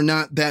vote whether or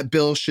not that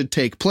bill should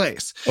take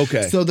place.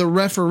 Okay. So the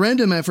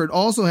referendum effort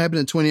also happened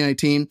in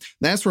 2019.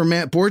 That's where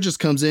Matt Borges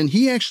comes in.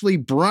 He actually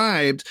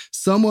bribed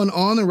someone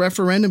on the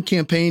referendum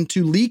campaign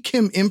to leak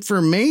him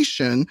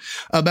information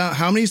about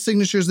how many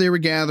signatures they were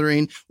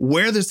gathering,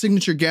 where the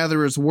signature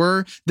gatherers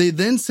were. They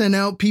then sent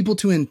out people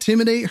to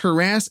intimidate,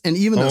 harass, and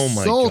even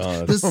assault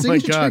the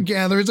signature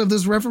gatherers of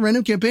this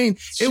referendum campaign.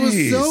 It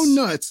was so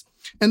nuts.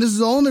 And this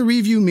is all in the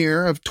review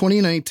mirror of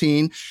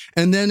 2019.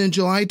 And then in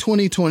July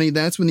 2020,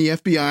 that's when the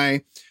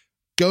FBI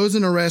goes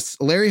and arrests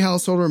Larry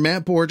Householder,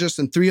 Matt Borges,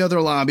 and 3 other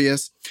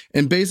lobbyists,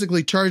 and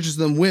basically charges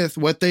them with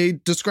what they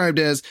described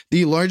as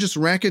the largest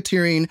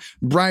racketeering,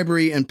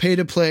 bribery, and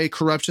pay-to-play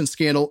corruption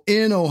scandal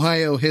in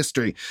Ohio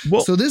history.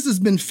 So this has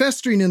been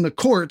festering in the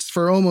courts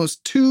for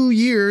almost 2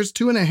 years,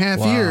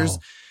 2.5 years.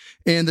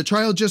 And the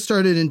trial just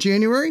started in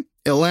January.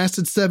 It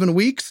lasted 7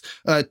 weeks.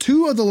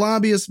 2 of the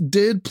lobbyists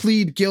did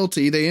plead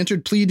guilty. They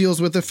entered plea deals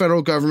with the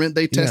federal government.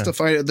 They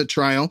testified at the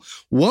trial.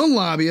 One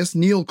lobbyist,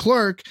 Neil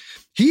Clark,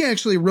 he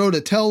actually wrote a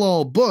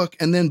tell-all book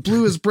and then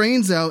blew his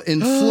brains out in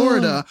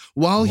Florida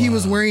while he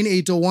was wearing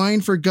a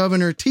DeWine for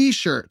Governor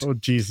t-shirt. Oh,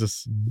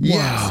 Jesus.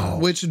 Yes,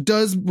 which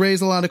does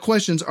raise a lot of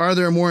questions. Are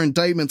there more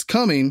indictments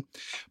coming?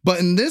 But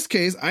in this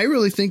case, I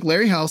really think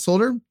Larry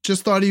Householder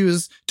just thought he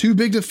was too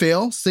big to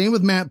fail. Same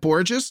with Matt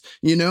Borges,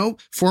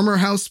 former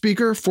House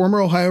Speaker,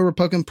 former Ohio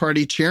Republican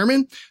Party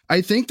chairman.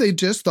 I think they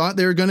just thought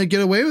they were going to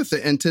get away with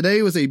it. And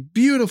today was a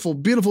beautiful,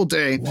 beautiful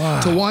day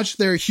to watch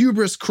their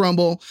hubris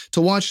crumble, to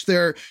watch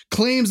their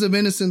claims of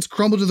innocence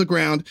crumbled to the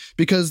ground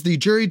because the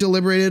jury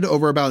deliberated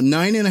over about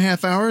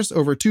 9.5 hours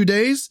over 2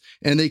 days,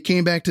 and they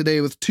came back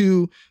today with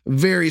 2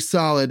 very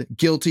solid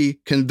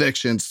guilty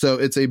convictions. So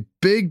it's a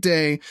big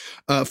day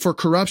for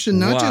corruption,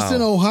 not just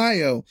in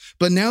Ohio,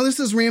 but now this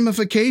is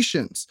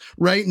ramifications,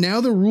 right? Now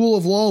the rule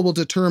of law will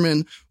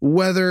determine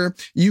whether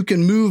you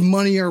can move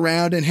money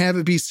around and have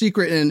it be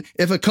secret, and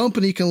if a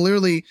company can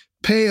literally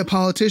pay a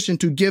politician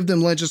to give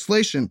them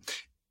legislation.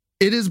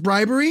 It is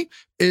bribery.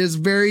 It is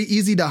very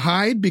easy to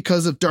hide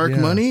because of dark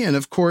money. And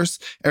of course,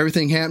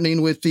 everything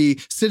happening with the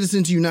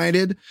Citizens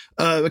United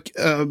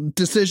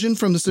decision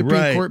from the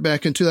Supreme Court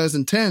back in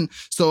 2010.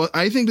 So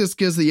I think this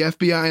gives the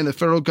FBI and the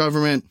federal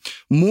government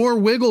more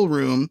wiggle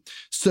room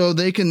so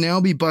they can now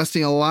be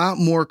busting a lot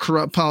more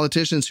corrupt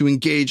politicians who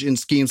engage in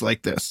schemes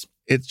like this.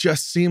 It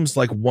just seems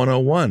like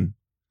 101.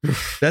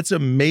 That's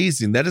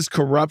amazing. That is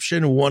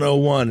corruption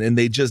 101. And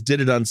they just did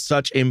it on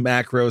such a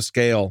macro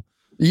scale.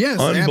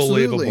 Yes,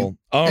 unbelievable. Absolutely.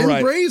 All and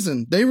right.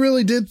 brazen. They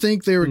really did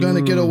think they were going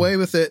to get away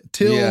with it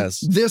till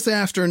this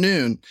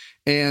afternoon.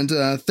 And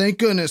thank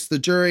goodness the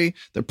jury,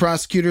 the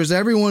prosecutors,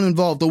 everyone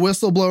involved, the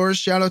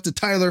whistleblowers, shout out to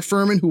Tyler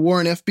Furman, who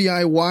wore an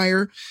FBI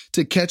wire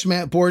to catch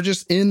Matt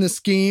Borges in the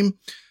scheme.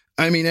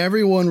 I mean,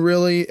 everyone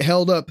really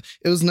held up.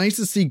 It was nice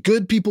to see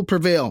good people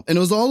prevail. And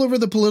it was all over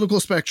the political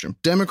spectrum.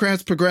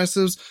 Democrats,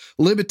 progressives,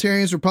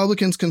 libertarians,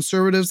 Republicans,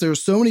 conservatives. There were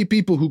so many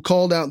people who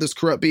called out this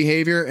corrupt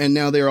behavior, and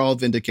now they're all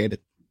vindicated.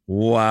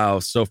 Wow.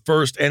 So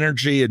First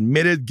Energy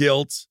admitted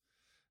guilt,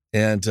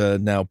 and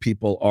now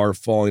people are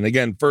falling.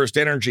 Again, First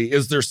Energy,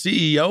 is their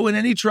CEO in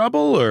any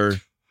trouble, or?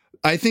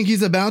 I think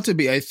he's about to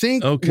be. I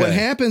think what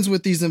happens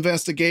with these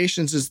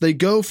investigations is they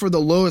go for the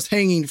lowest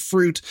hanging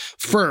fruit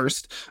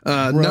first,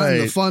 not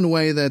in the fun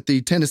way that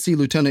the Tennessee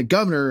lieutenant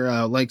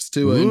governor likes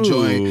to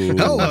enjoy.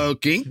 Hello,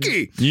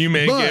 Kinky. You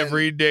make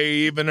every day,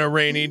 even a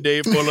rainy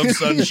day, full of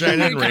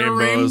sunshine and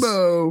rainbows.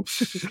 Rainbow.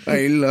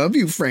 I love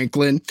you,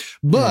 Franklin.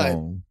 But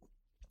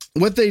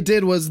what they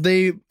did was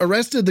they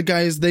arrested the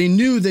guys they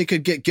knew they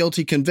could get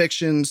guilty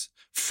convictions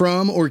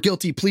from or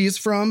guilty pleas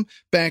from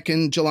back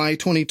in July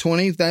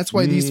 2020. That's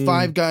why these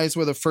 5 guys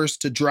were the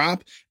first to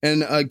drop.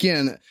 And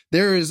again,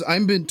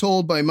 I've been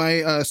told by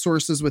my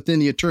sources within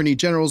the Attorney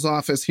General's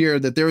office here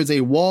that there is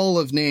a wall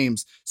of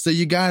names. So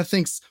you got to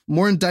think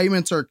more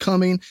indictments are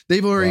coming.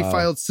 They've already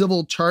filed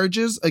civil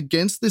charges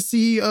against the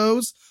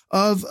CEOs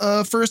of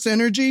First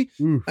Energy.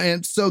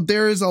 And so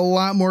there is a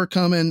lot more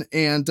coming.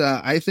 And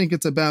I think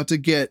it's about to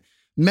get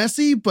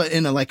messy, but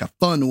in a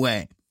fun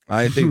way.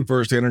 I think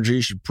First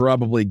Energy should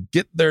probably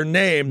get their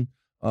name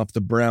off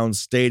the Browns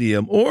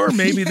Stadium, or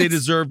maybe they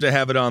deserve to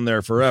have it on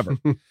there forever.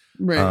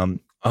 Right.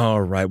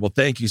 All right. Well,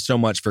 thank you so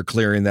much for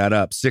clearing that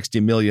up.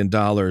 $60 million,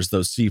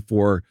 those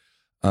C4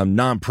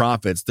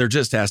 nonprofits, there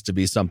just has to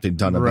be something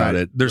done about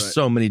it. There's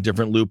so many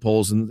different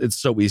loopholes, and it's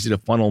so easy to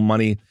funnel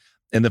money.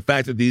 And the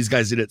fact that these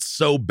guys did it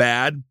so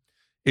bad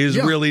is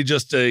really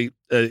just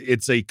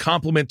it's a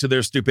compliment to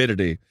their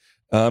stupidity,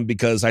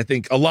 because I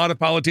think a lot of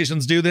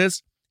politicians do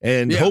this.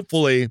 And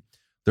hopefully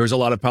there's a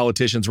lot of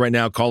politicians right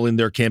now calling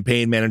their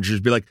campaign managers,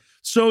 be like,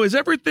 so is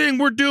everything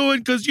we're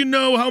doing? Because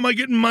how am I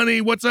getting money?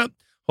 What's up?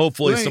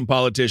 Hopefully some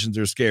politicians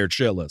are scared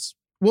shitless.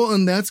 Well,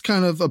 and that's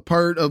kind of a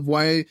part of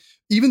why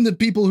even the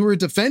people who were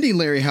defending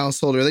Larry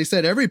Householder, they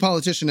said every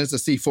politician is a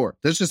C4.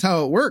 That's just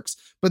how it works.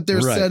 But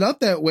they're set up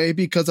that way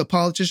because a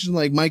politician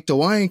like Mike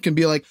DeWine can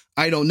be like,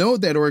 I don't know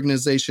what that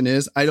organization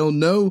is. I don't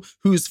know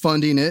who's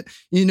funding it.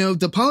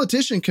 The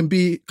politician can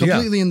be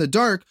completely in the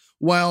dark,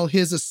 while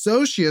his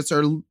associates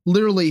are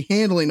literally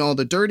handling all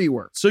the dirty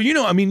work. So,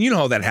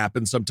 how that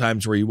happens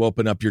sometimes where you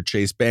open up your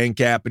Chase Bank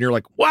app and you're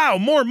like, wow,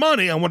 more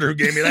money. I wonder who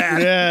gave me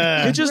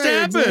that. It just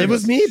happened. It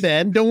was me,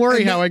 Ben. Don't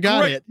worry how I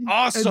got it.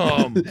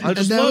 Awesome. I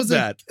just love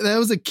that. That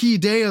was a key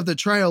day of the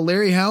trial.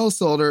 Larry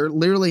Householder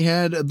literally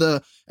had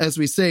as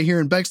we say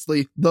here in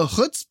Bexley, the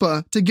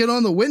chutzpah to get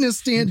on the witness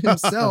stand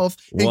himself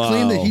and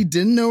claim that he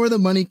didn't know where the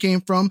money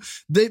came from.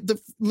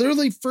 The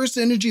literally First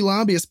Energy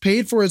lobbyists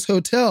paid for his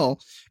hotel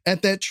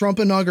at that Trump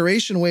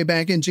inauguration way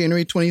back in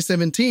January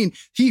 2017.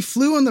 He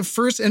flew on the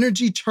First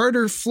Energy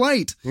charter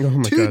flight to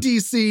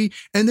DC,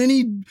 and then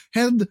he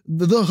had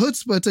the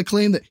chutzpah to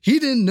claim that he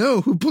didn't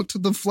know who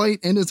booked the flight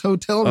and his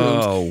hotel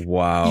rooms. Oh,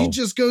 wow. He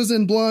just goes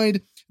in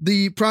blind.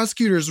 The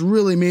prosecutors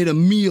really made a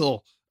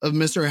meal of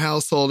Mr.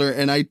 Householder,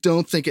 and I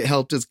don't think it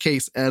helped his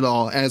case at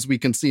all, as we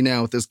can see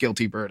now with this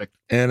guilty verdict.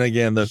 And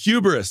again, the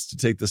hubris to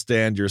take the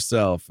stand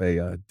yourself,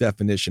 a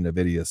definition of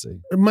idiocy.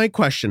 My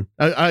question,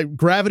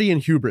 gravity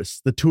and hubris,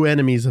 the two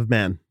enemies of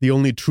man, the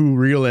only true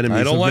real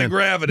enemies of man. I don't like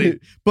gravity.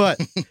 But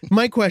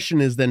my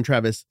question is then,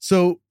 Travis,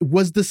 so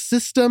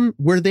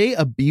were they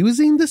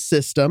abusing the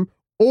system,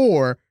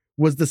 or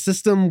was the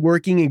system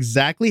working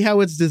exactly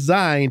how it's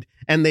designed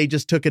and they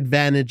just took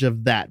advantage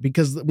of that?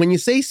 Because when you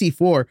say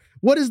C4,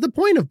 what is the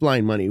point of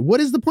blind money? What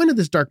is the point of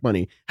this dark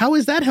money? How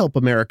does that help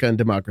America and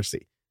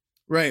democracy?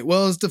 Right.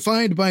 Well, as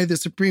defined by the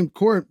Supreme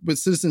Court with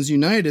Citizens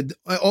United,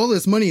 all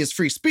this money is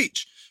free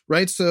speech,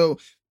 right? So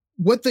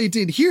what they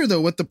did here,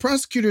 though, what the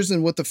prosecutors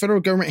and what the federal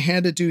government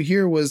had to do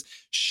here was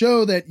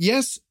show that,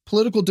 yes,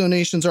 political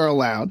donations are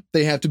allowed.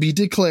 They have to be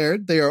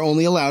declared. They are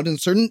only allowed in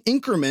certain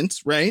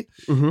increments, right?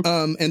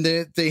 Mm-hmm. And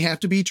they have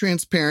to be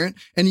transparent.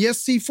 And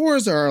yes,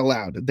 C4s are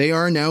allowed. They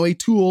are now a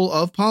tool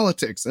of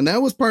politics. And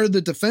that was part of the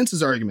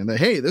defense's argument that,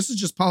 hey, this is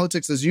just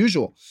politics as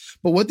usual.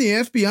 But what the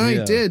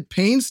FBI did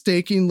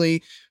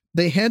painstakingly,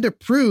 they had to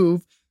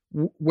prove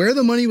where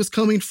the money was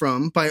coming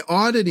from by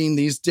auditing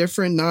these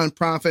different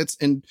nonprofits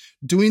and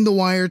doing the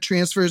wire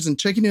transfers and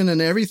checking in on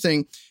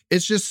everything.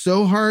 It's just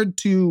so hard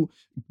to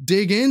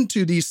dig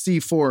into these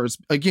C4s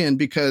again,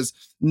 because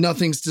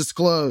nothing's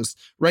disclosed,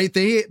 right?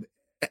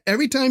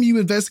 Every time you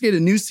investigate a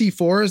new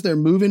C4 as they're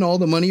moving all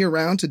the money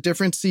around to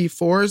different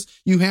C4s,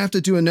 you have to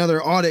do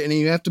another audit. And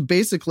you have to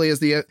basically, as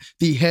the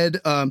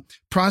head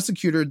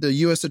prosecutor, the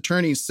U.S.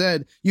 attorney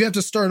said, you have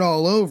to start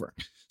all over.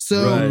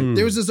 So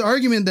there was this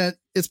argument that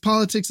it's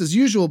politics as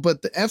usual,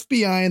 but the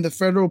FBI and the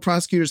federal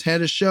prosecutors had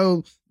to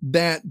show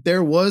that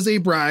there was a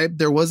bribe,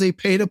 there was a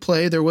pay to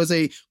play, there was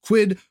a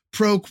quid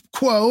pro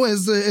quo,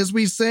 as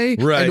we say.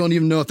 Right. I don't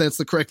even know if that's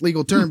the correct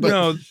legal term, but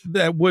no,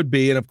 that would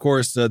be. And of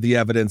course, the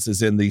evidence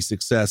is in the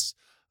success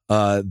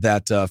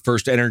that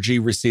First Energy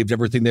received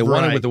everything they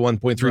wanted with the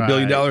 $1.3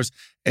 billion,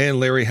 and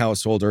Larry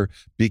Householder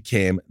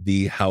became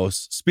the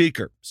House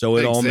Speaker. So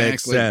it all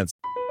makes sense.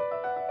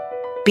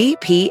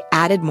 BP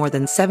added more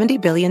than $70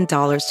 billion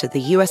to the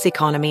U.S.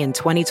 economy in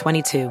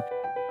 2022.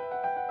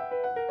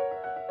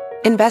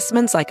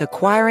 Investments like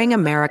acquiring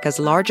America's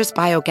largest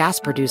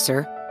biogas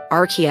producer,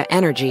 Archaea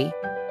Energy,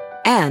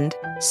 and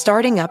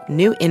starting up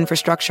new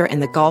infrastructure in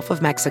the Gulf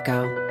of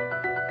Mexico.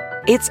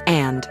 It's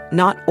and,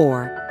 not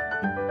or.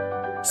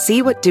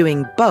 See what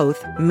doing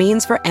both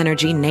means for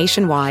energy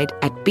nationwide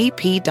at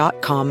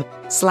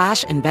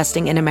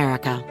bp.com/investing in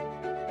America.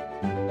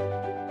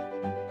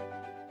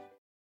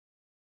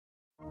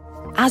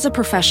 As a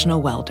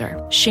professional welder,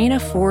 Shayna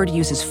Ford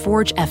uses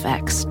Forge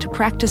FX to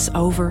practice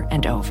over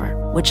and over,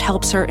 which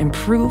helps her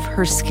improve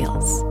her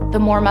skills. The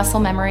more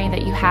muscle memory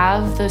that you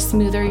have, the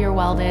smoother your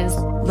weld is.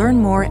 Learn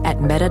more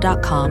at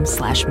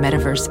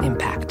meta.com/metaverse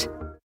impact.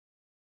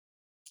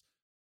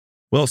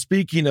 Well,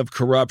 speaking of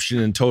corruption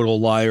and total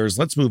liars,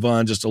 let's move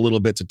on just a little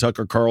bit to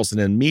Tucker Carlson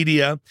and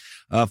media.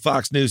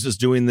 Fox News is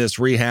doing this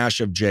rehash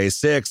of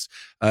J6.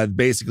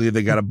 Basically,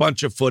 they got a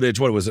bunch of footage.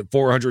 What was it?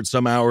 400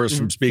 some hours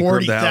from Speaker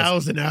of the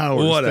House. 40,000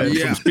 hours. Whatever.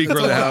 From Speaker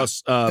of the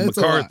House,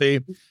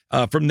 McCarthy.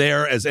 From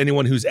there, as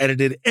anyone who's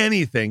edited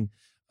anything,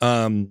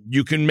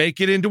 you can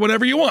make it into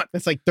whatever you want.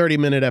 It's like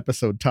 30-minute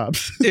episode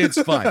tops. It's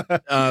fine.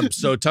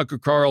 So Tucker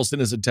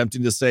Carlson is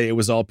attempting to say it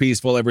was all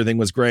peaceful. Everything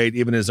was great.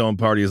 Even his own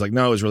party is like,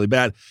 no, it was really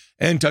bad.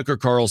 And Tucker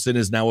Carlson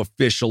is now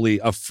officially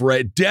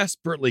afraid,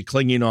 desperately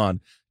clinging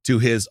on to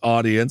his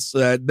audience.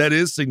 That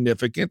is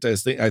significant.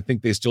 I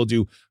think they still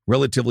do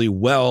relatively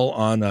well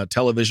on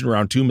television,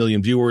 around 2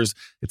 million viewers.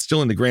 It's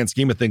still, in the grand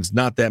scheme of things,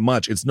 not that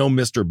much. It's no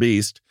Mr.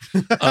 Beast.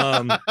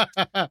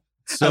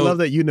 So, I love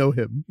that you know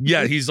him.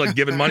 Yeah, he's like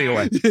giving money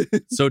away.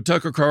 So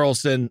Tucker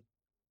Carlson,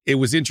 it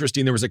was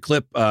interesting. There was a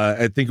clip,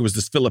 I think it was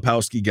this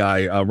Filipowski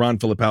guy, Ron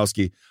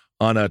Filipowski,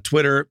 on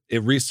Twitter.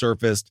 It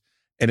resurfaced,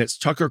 and it's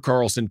Tucker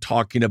Carlson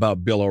talking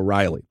about Bill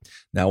O'Reilly.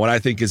 Now, what I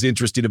think is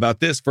interesting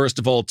about this, first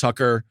of all,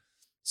 Tucker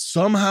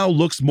somehow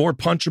looks more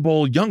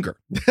punchable younger.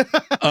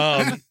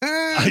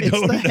 I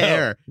don't know.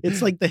 Hair.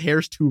 It's like the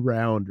hair's too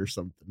round or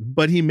something.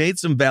 But he made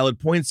some valid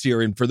points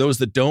here. And for those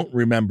that don't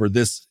remember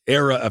this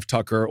era of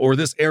Tucker, or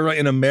this era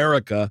in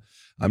America,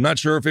 I'm not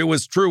sure if it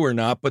was true or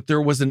not, but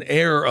there was an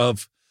air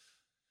of,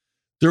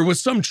 there was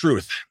some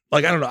truth.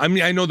 Like, I don't know. I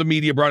mean, I know the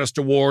media brought us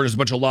to war. There's a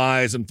bunch of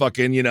lies and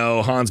fucking,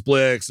 Hans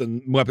Blix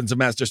and weapons of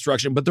mass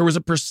destruction. But there was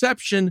a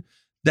perception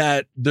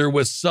that there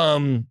was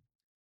some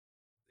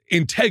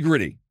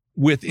integrity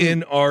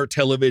within our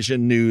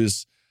television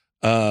news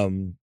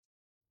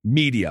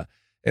media.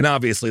 And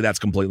obviously that's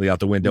completely out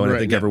the window. And I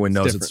think everyone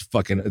knows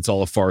it's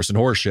all a farce and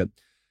horseshit.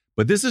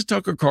 But this is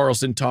Tucker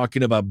Carlson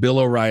talking about Bill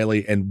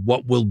O'Reilly and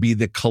what will be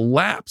the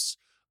collapse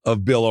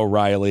of Bill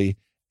O'Reilly.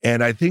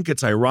 And I think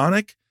it's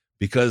ironic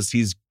because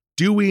he has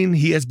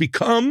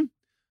become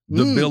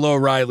the Bill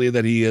O'Reilly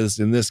that he is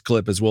in this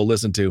clip, as we'll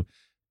listen to,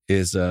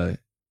 is full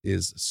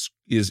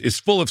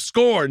of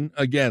scorn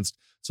against.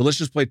 So let's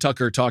just play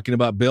Tucker talking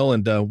about Bill,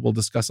 and we'll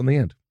discuss on the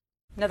end.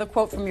 Another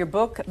quote from your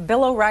book: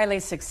 Bill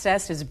O'Reilly's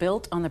success is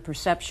built on the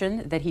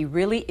perception that he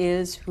really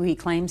is who he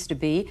claims to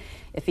be.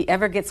 If he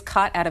ever gets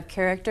caught out of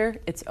character,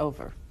 it's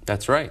over.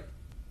 That's right.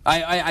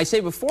 I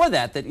say before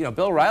that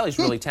Bill O'Reilly's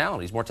really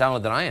talented. He's more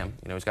talented than I am.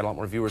 He's got a lot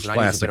more viewers than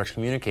I am. He's a better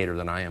communicator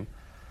than I am.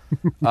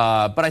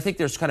 But I think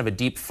there's kind of a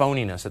deep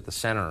phoniness at the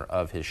center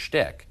of his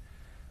shtick.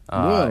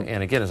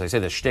 And again, as I say,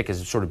 the shtick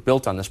is sort of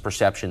built on this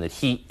perception that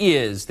he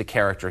is the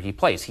character he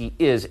plays. He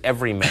is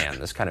every man.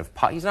 This kind of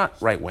he's not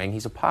right-wing,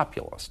 he's a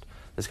populist.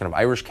 This kind of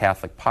Irish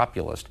Catholic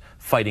populist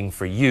fighting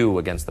for you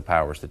against the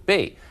powers that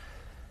be.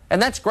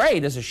 And that's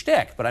great as a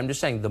shtick, but I'm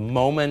just saying the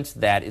moment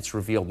that it's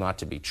revealed not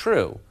to be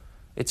true,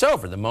 it's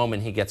over. The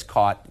moment he gets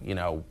caught,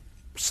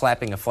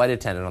 slapping a flight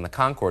attendant on the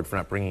Concorde for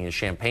not bringing his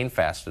champagne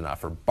fast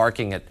enough, or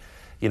barking at,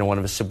 one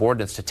of his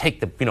subordinates to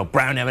take the,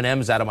 brown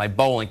M&Ms out of my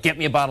bowl and get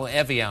me a bottle of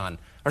Evian,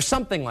 or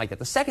something like that.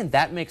 The second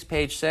that makes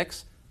Page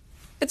 6,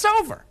 it's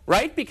over,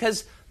 right?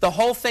 Because the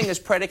whole thing is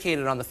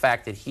predicated on the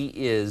fact that he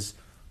is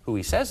who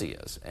he says he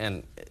is.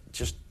 And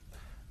just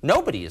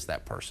nobody is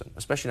that person,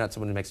 especially not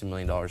someone who makes $1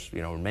 million,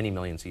 or many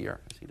millions a year.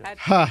 As he does.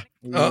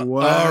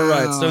 Wow. All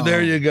right. So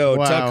there you go.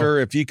 Wow. Tucker,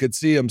 if he could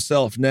see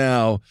himself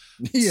now,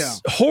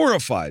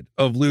 horrified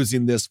of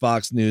losing this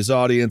Fox News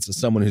audience as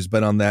someone who's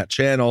been on that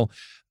channel.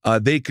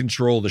 They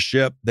control the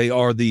ship. They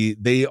are the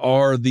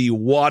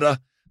water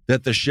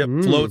that the ship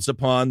floats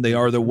upon. They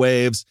are the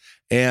waves.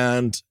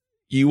 And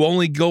you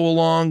only go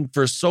along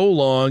for so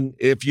long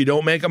if you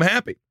don't make them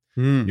happy.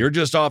 You're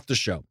just off the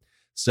show.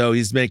 So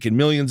he's making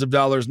millions of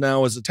dollars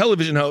now as a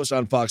television host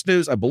on Fox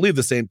News. I believe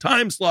the same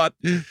time slot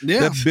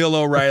that Bill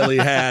O'Reilly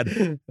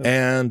had.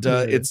 And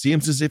it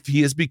seems as if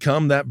he has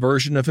become that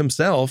version of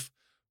himself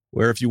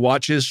where if you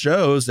watch his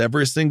shows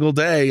every single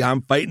day,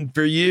 I'm fighting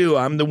for you.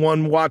 I'm the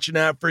one watching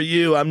out for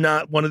you. I'm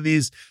not one of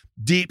these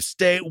deep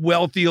state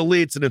wealthy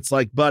elites. And it's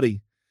like,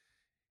 buddy,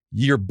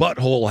 your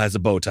butthole has a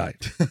bow tie.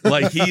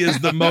 Like he is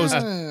the most,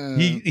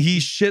 he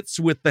shits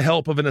with the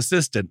help of an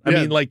assistant. I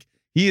mean, like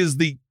he is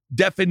the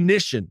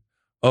definition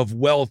of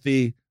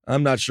wealthy.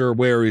 I'm not sure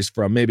where he's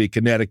from, maybe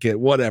Connecticut,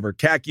 whatever,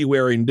 khaki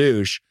wearing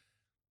douche.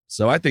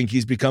 So I think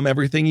he's become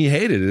everything he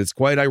hated. It's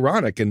quite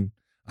ironic. And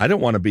I don't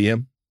want to be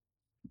him.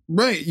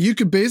 Right. You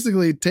could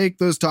basically take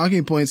those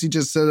talking points you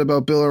just said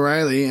about Bill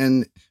O'Reilly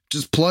and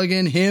just plug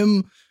in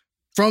him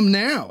from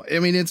now. I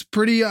mean, it's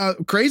pretty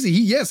crazy.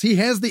 He has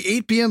the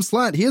 8 p.m.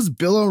 slot. He has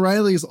Bill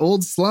O'Reilly's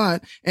old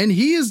slot, and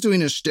he is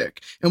doing a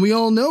shtick. And we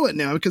all know it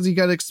now because he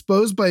got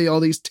exposed by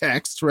all these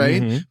texts,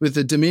 right? With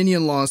the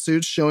Dominion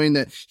lawsuits showing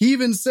that he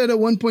even said at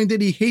one point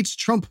that he hates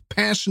Trump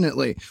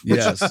passionately,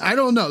 which I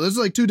don't know. Those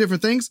are like two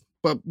different things,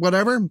 but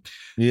whatever.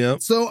 Yeah.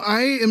 So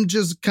I am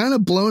just kind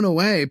of blown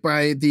away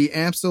by the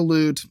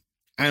absolute,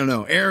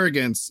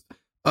 arrogance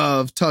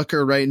of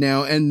Tucker right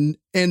now. And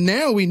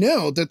now we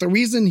know that the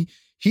reason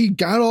he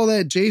got all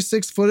that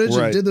J6 footage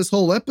and did this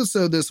whole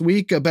episode this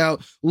week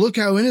about look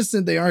how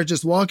innocent they are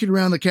just walking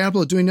around the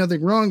Capitol doing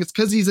nothing wrong. It's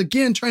because he's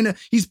again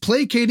he's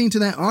placating to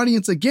that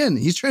audience again.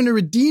 He's trying to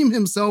redeem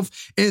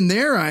himself in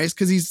their eyes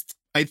because he's,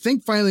 I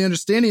think, finally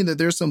understanding that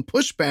there's some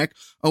pushback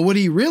on what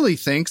he really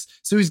thinks.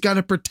 So he's got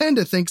to pretend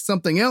to think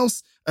something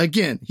else.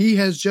 Again, he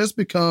has just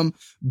become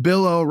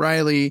Bill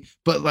O'Reilly,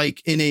 but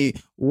like in a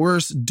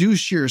worse,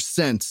 douchier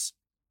sense.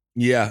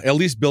 Yeah, at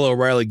least Bill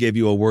O'Reilly gave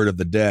you a word of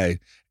the day.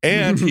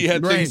 And he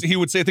had things, he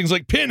would say things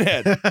like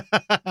pinhead, which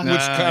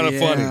kind of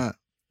funny.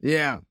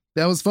 Yeah,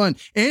 that was fun.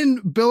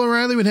 And Bill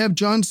O'Reilly would have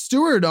Jon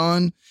Stewart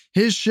on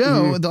his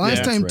show. The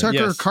last time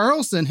Tucker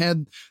Carlson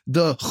had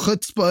the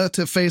chutzpah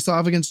to face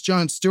off against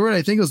Jon Stewart,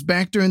 I think it was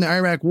back during the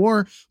Iraq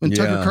War when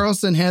Tucker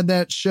Carlson had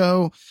that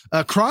show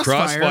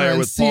Crossfire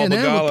with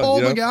CNN with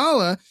Paul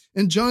Begala.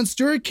 And Jon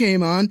Stewart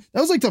came on.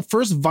 That was like the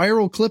first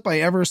viral clip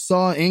I ever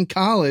saw in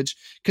college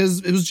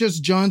because it was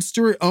just Jon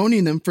Stewart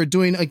owning them for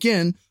doing,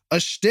 again, a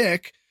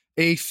shtick,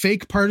 a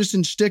fake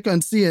partisan shtick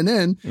on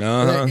CNN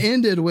that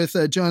ended with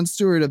Jon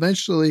Stewart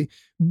eventually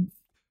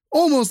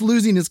almost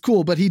losing his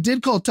cool. But he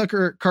did call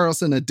Tucker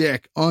Carlson a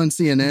dick on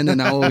CNN,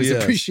 and I always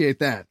appreciate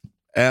that.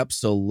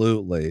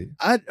 Absolutely.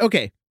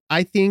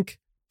 I think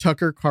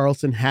Tucker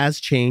Carlson has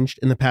changed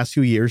in the past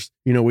few years.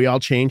 We all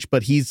change,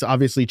 but he's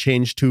obviously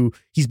changed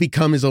he's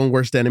become his own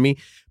worst enemy.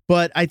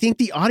 But I think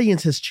the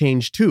audience has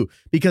changed too,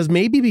 because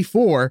maybe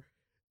before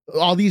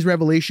all these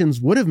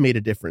revelations would have made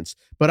a difference.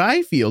 But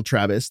I feel,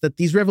 Travis, that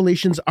these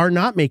revelations are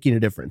not making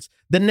a difference.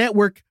 The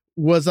network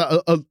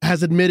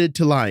has admitted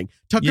to lying.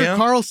 Tucker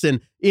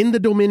Carlson in the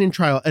Dominion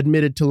trial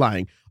admitted to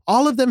lying.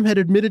 All of them had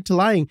admitted to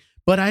lying.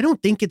 But I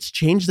don't think it's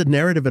changed the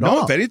narrative at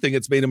all. If anything,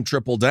 it's made him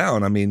triple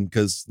down. I mean,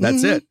 because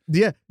that's it.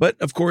 Yeah. But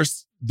of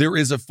course, there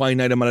is a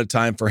finite amount of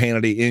time for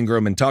Hannity,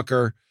 Ingram, and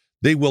Tucker.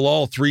 They will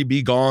all three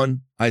be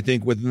gone, I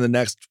think, within the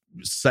next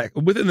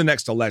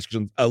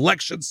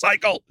election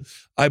cycle.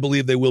 I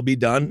believe they will be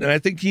done. And I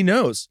think he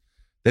knows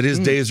that his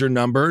days are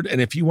numbered.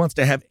 And if he wants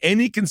to have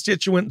any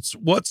constituents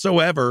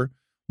whatsoever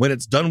when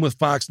it's done with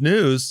Fox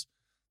News,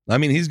 I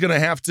mean, he's going to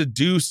have to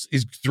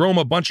throw him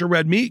a bunch of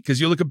red meat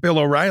because you look at Bill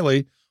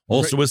O'Reilly,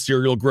 also a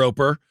serial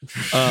groper,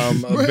 a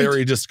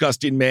very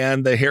disgusting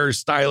man, the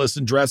hairstylist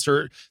and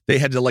dresser. They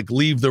had to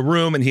leave the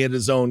room and he had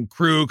his own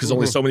crew because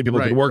only so many people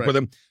could work with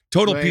him.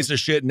 Total piece of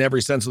shit in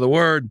every sense of the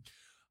word.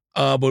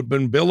 But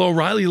when Bill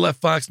O'Reilly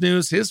left Fox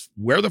News,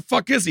 where the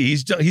fuck is he?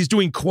 He's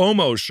doing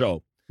Cuomo's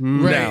show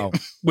now.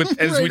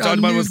 As we talked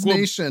about with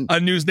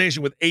News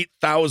Nation with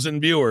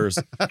 8,000 viewers.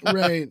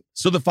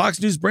 So the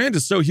Fox News brand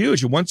is so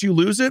huge. And once you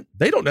lose it,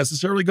 they don't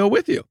necessarily go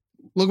with you.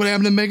 Look what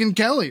happened to Megyn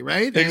Kelly,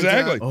 right?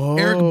 Exactly. And,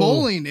 Eric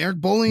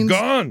Bolling's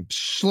gone,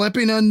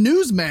 schlepping on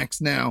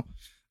Newsmax now.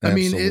 I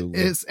mean,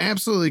 it's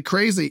absolutely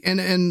crazy.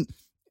 And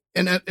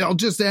I'll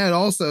just add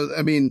also,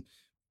 I mean,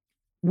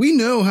 we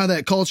know how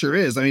that culture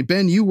is. I mean,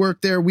 Ben, you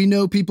work there. We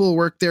know people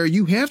work there.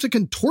 You have to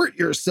contort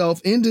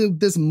yourself into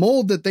this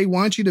mold that they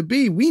want you to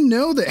be. We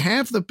know that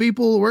half the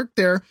people who work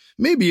there,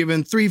 maybe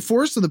even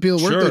 3/4 of the people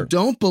who work there,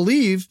 don't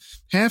believe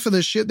half of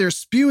the shit they're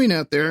spewing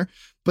out there.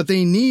 but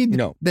they need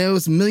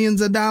those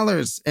millions of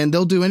dollars, and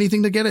they'll do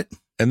anything to get it.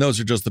 And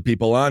those are just the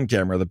people on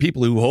camera. The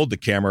people who hold the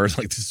camera are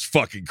like, this is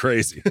fucking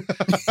crazy.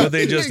 But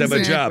they just have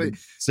a job.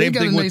 Same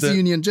thing with the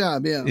union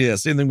job, Yeah,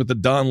 same thing with the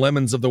Don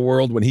Lemons of the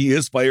world. When he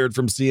is fired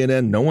from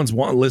CNN, no one's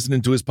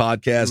listening to his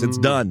podcast. It's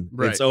done.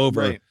 Right, it's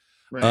over.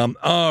 Right.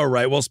 All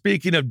right. Well,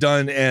 speaking of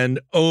done and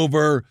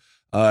over,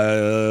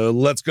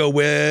 let's go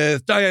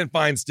with Dianne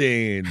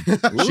Feinstein.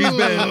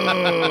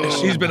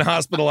 She's been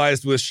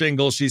hospitalized with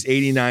shingles. She's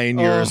 89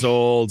 years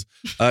old.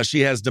 She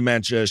has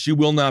dementia. She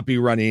will not be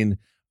running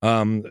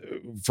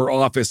for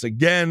office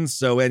again.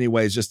 So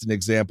anyways, just an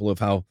example of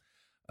how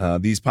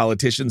these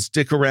politicians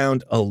stick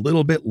around a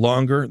little bit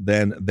longer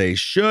than they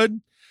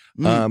should.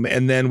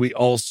 And then we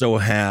also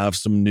have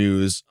some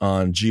news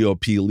on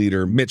GOP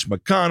leader Mitch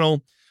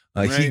McConnell.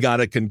 He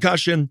got a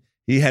concussion.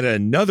 He had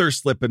another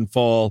slip and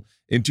fall.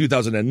 In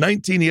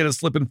 2019, he had a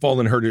slip and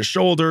fall and hurt his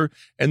shoulder.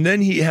 And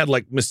then he had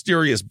like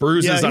mysterious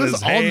bruises on his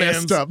hands. All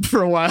messed up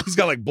for a while. He's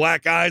got like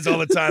black eyes all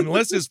the time.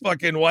 Unless his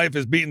fucking wife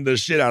is beating the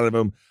shit out of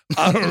him,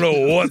 I don't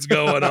know what's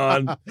going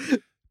on.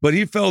 But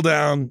he fell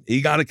down.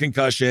 He got a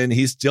concussion.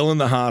 He's still in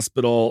the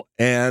hospital.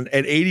 And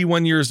at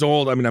 81 years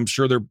old, I mean, I'm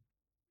sure they're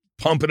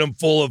pumping him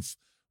full of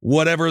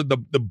whatever, the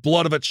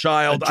blood of a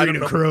child.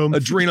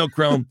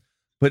 Adrenochrome.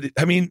 But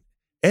I mean,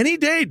 any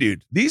day,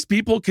 dude, these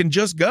people can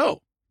just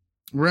go.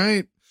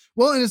 Right.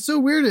 Well, and it's so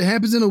weird. It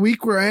happens in a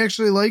week where I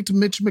actually liked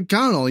Mitch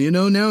McConnell.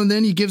 Now and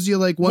then he gives you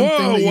like one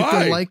thing that you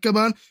can like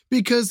about him,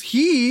 because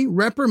he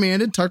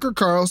reprimanded Tucker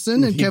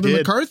Carlson and Kevin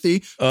McCarthy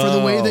for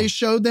the way they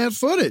showed that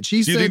footage.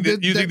 He said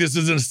you think this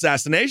is an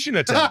assassination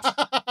attempt?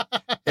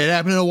 It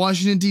happened in a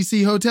Washington,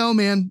 D.C. hotel,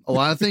 man. A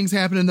lot of things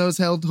happen in those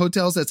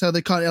hotels. That's how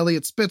they caught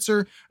Elliot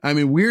Spitzer. I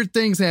mean, weird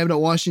things happen at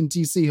Washington,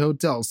 D.C.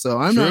 hotels. So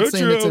I'm not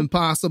saying it's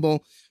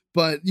impossible.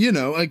 But,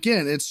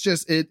 again, it's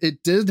just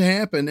it did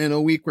happen in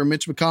a week where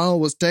Mitch McConnell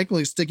was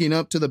technically sticking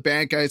up to the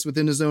bad guys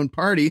within his own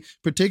party,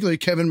 particularly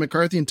Kevin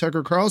McCarthy and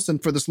Tucker Carlson,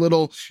 for this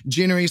little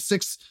January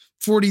 6th,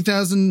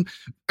 40,000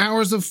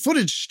 hours of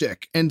footage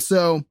shtick. And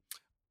so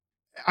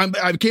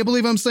I can't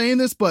believe I'm saying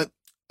this, but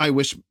I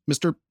wish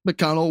Mr.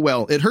 McConnell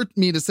well. It hurt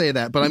me to say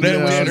that, but I'm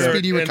going to wish him a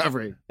speedy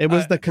recovery. It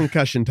was the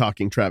concussion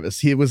talking,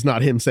 Travis. It was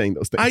not him saying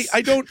those things.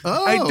 I don't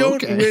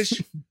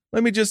wish,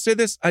 let me just say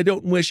this. I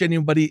don't wish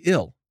anybody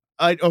ill.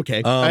 I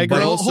agree.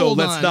 But also,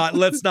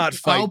 let's not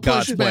fight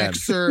God's plan.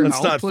 Sir.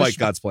 Let's not fight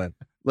God's plan.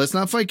 Let's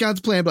not fight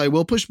God's plan, but I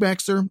will push back,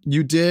 sir.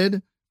 You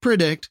did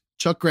predict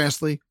Chuck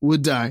Grassley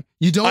would die.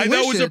 You don't wish it.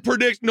 That was a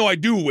predict. No, I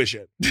do wish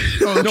it.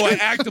 Okay. No, I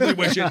actively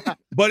wish it.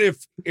 But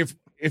if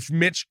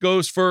Mitch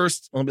goes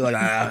first, I'll be like,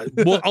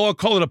 I'll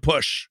call it a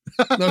push.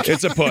 Okay.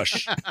 It's a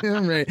push.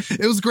 Right.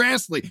 It was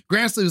Grassley.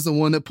 Grassley was the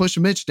one that pushed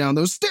Mitch down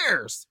those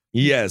stairs.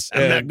 Yes.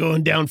 I'm not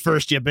going down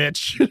first, you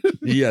bitch.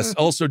 Yes.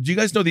 Also, do you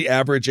guys know the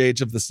average age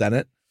of the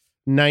Senate?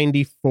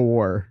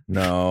 94.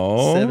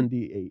 No.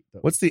 78.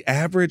 What's the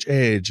average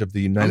age of the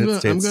United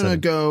States Senate? I'm going to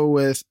go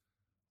with,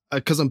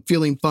 because I'm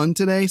feeling fun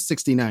today,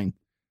 69.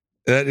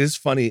 That is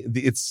funny.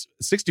 It's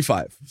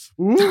 65.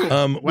 Ooh,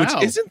 wow. Which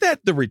isn't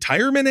that the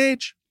retirement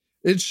age?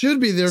 It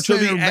should be. So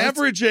the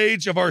average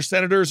age of our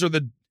senators are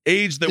the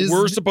age that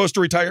we're supposed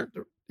to retire?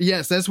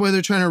 Yes, that's why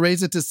they're trying to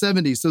raise it to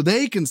 70 so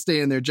they can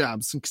stay in their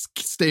jobs and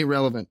stay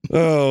relevant.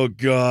 Oh,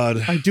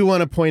 God. I do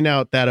want to point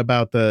out that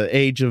about the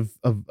age of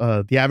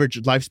the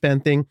average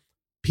lifespan thing,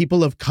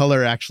 people of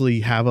color actually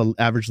have an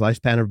average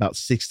lifespan of about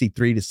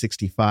 63 to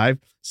 65.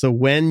 So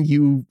when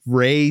you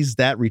raise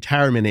that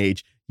retirement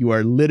age, you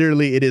are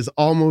literally, it is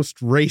almost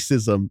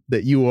racism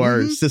that you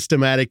are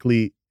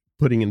systematically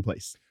putting in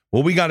place.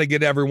 Well, we got to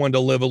get everyone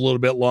to live a little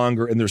bit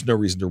longer, and there's no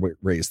reason to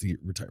raise the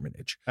retirement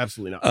age.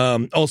 Absolutely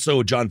not.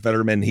 Also, John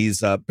Fetterman,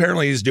 he's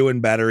apparently he's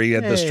doing better. He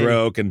had the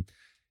stroke, and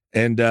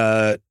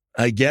I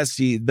guess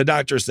the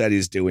doctor said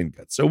he's doing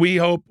good. So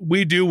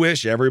we do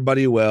wish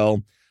everybody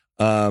well.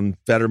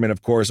 Fetterman,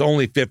 of course,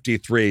 only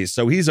 53,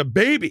 so he's a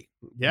baby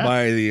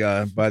by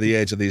the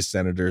age of these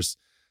senators.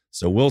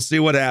 So we'll see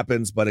what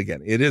happens. But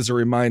again, it is a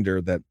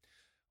reminder that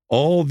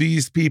all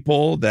these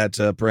people that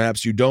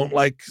perhaps you don't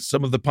like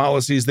some of the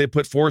policies they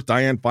put forth.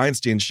 Dianne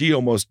Feinstein, she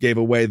almost gave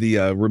away the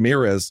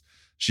Ramirez.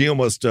 She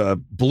almost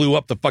blew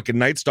up the fucking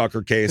Night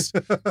Stalker case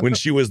when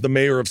she was the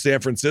mayor of San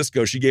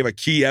Francisco. She gave a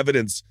key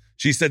evidence.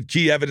 She said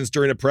key evidence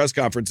during a press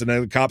conference, and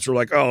then the cops were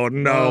like, oh,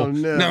 no.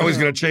 Now he's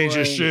going to change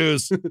his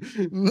shoes.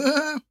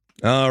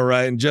 All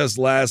right. And just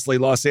lastly,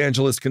 Los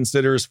Angeles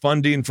considers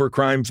funding for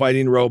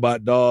crime-fighting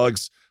robot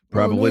dogs.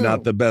 Probably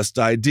not the best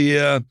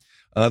idea.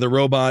 The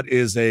robot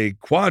is a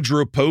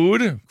quadruped,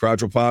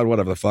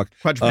 whatever the fuck.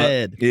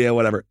 Quadruped.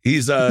 Whatever.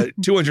 He's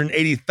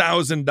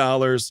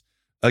 $280,000.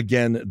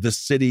 Again, the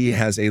city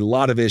has a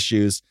lot of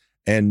issues,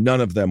 and none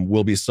of them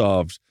will be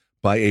solved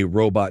by a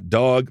robot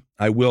dog.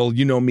 I will,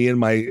 me and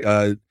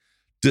my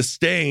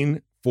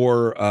disdain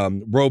for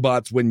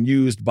robots when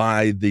used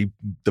by the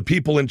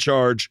people in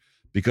charge,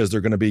 because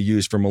they're going to be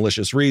used for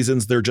malicious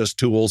reasons. They're just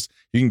tools.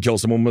 You can kill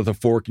someone with a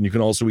fork, and you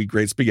can also eat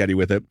great spaghetti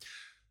with it.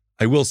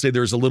 I will say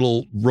there's a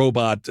little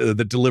robot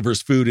that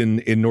delivers food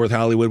in North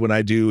Hollywood when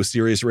I do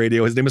Sirius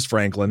Radio. His name is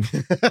Franklin.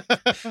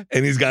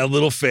 And he's got a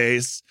little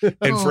face.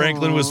 And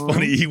Franklin was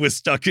funny. He was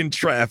stuck in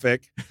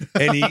traffic.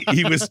 And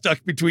he was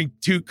stuck between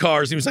two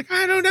cars. He was like,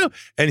 I don't know.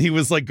 And he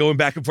was like going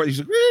back and forth. He was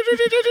like,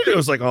 it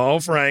was like,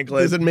 oh,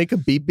 Franklin. Does it make a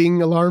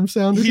beeping alarm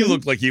sound? He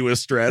looked like he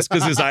was stressed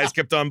because his eyes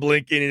kept on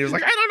blinking. And he was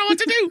like, I don't know what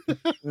to do.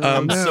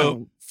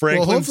 So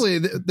Franklin's, well, hopefully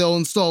they'll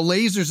install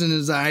lasers in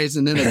his eyes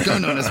and then a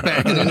gun on his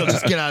back, and then he'll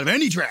just get out of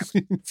any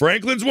traffic.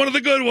 Franklin's one of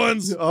the good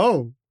ones.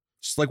 Oh.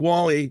 Just like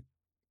Wall-E.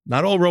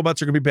 Not all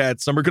robots are going to be bad.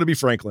 Some are going to be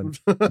Franklin.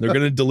 They're going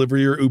to deliver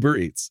your Uber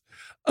Eats.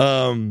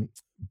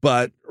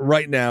 But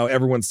right now,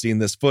 everyone's seen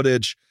this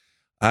footage.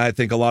 I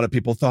think a lot of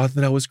people thought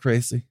that I was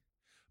crazy.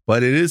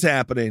 But it is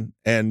happening.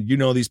 And you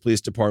know these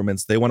police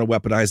departments, they want to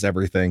weaponize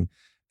everything.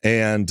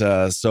 And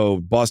so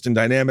Boston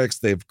Dynamics,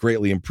 they've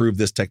greatly improved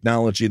this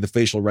technology, the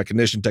facial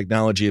recognition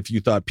technology. If you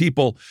thought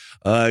people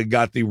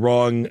got the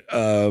wrong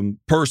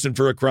person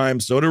for a crime,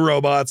 so do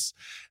robots.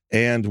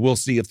 And we'll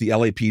see if the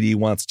LAPD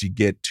wants to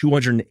get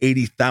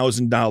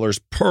 $280,000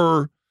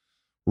 per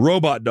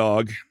robot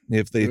dog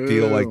if they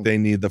feel like they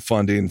need the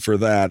funding for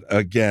that.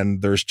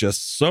 Again, there's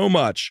just so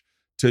much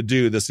to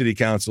do. The city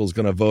council is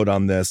going to vote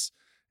on this,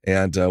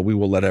 and we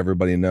will let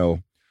everybody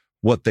know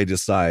what they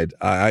decide.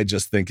 I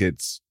just think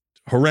it's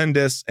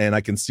horrendous, and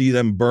I can see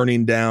them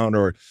burning down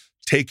or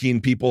taking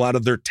people out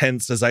of their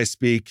tents as I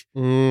speak.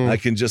 I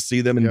can just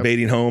see them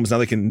invading homes. Now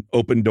they can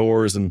open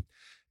doors, and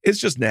it's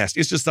just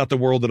nasty. It's just not the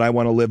world that I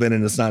want to live in,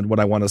 and it's not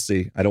what I want to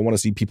see. I don't want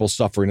to see people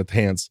suffering at the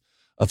hands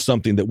of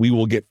something that we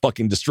will get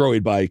fucking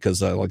destroyed by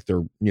because like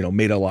they're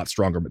made of a lot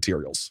stronger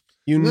materials.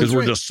 Because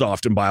we're just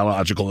soft and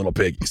biological little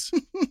piggies.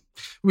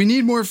 We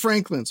need more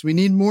Franklins. We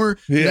need more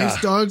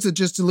nice dogs that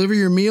just deliver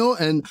your meal,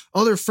 and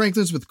other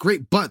Franklins with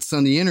great butts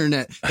on the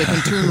internet that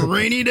can turn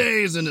rainy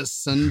days into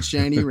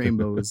sunshiny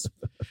rainbows.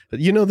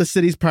 The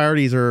city's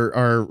priorities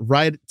are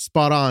right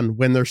spot on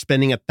when they're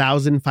spending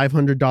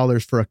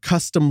 $1,500 for a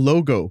custom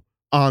logo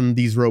on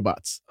these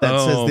robots that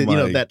says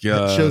that, that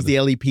shows the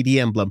LAPD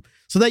emblem,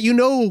 so that you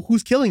know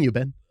who's killing you,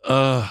 Ben.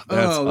 That's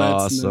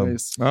awesome.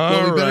 Nice.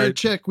 Well,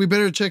 we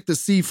better check the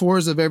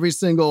C4s of every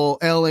single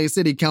LA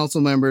city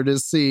council member to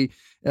see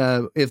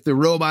if the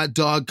robot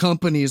dog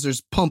companies are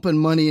pumping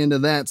money into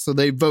that, so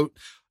they vote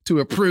to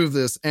approve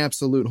this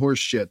absolute horse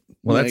shit.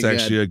 Well, that's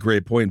actually a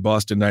great point.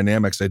 Boston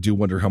Dynamics, I do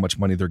wonder how much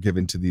money they're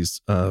giving to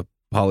these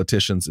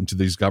politicians and to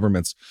these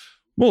governments.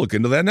 We'll look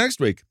into that next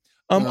week.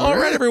 All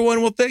right,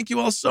 everyone. Well, thank you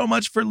all so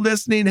much for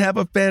listening. Have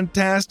a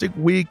fantastic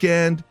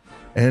weekend.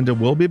 And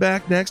we'll be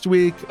back next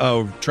week.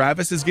 Oh,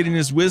 Travis is getting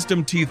his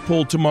wisdom teeth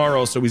pulled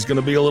tomorrow, so he's going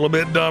to be a little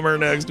bit dumber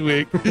next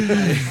week.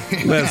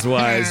 That's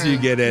wise. You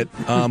get it.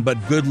 But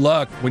good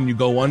luck when you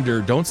go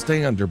under. Don't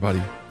stay under,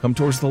 buddy. Come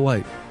towards the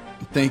light.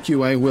 Thank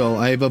you. I will.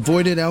 I've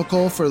avoided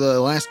alcohol for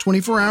the last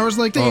 24 hours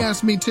like they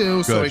asked me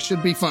to, so I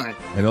should be fine.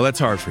 I know that's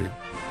hard for you.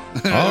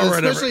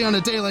 Especially on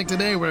a day like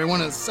today where I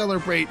want to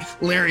celebrate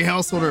Larry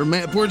Householder and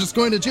Matt Borges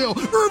going to jail.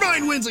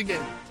 Irvine wins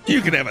again. You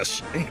can have a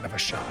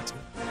shot.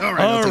 All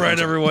right,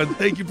 everyone.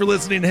 Thank you for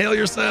listening. Hail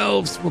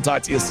yourselves. We'll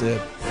talk to you soon.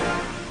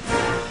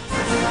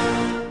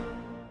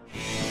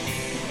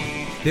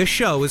 This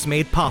show is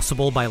made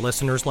possible by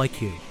listeners like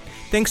you.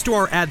 Thanks to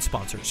our ad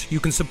sponsors, you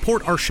can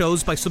support our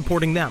shows by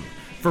supporting them.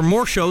 For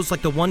more shows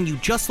like the one you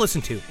just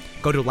listened to,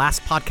 go to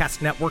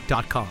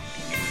lastpodcastnetwork.com.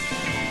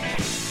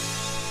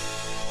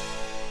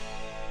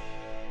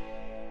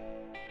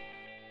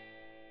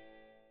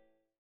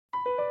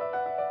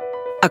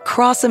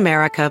 Across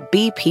America,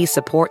 BP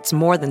supports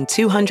more than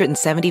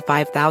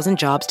 275,000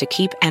 jobs to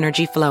keep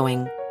energy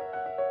flowing.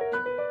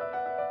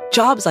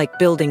 Jobs like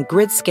building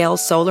grid-scale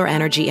solar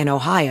energy in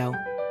Ohio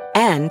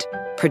and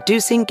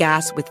producing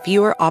gas with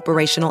fewer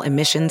operational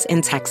emissions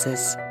in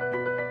Texas.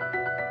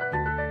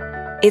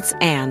 It's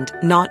and,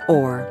 not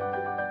or.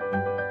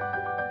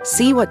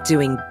 See what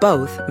doing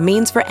both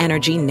means for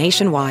energy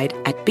nationwide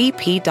at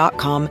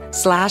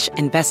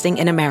bp.com/investing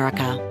in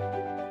America.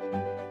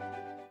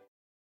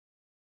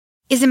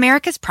 Is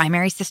America's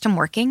primary system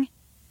working?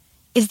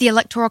 Is the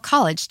Electoral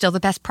College still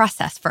the best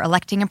process for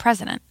electing a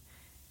president?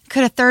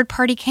 Could a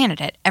third-party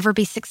candidate ever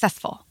be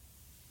successful?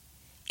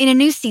 In a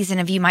new season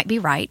of You Might Be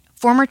Right,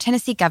 former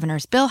Tennessee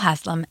governors Bill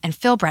Haslam and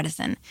Phil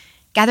Bredesen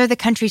gather the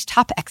country's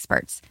top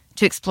experts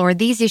to explore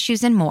these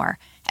issues and more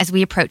as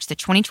we approach the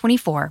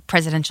 2024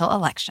 presidential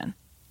election.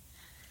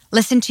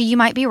 Listen to You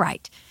Might Be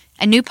Right,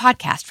 a new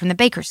podcast from the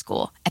Baker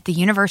School at the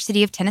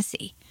University of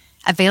Tennessee,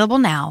 available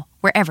now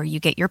wherever you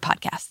get your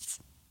podcasts.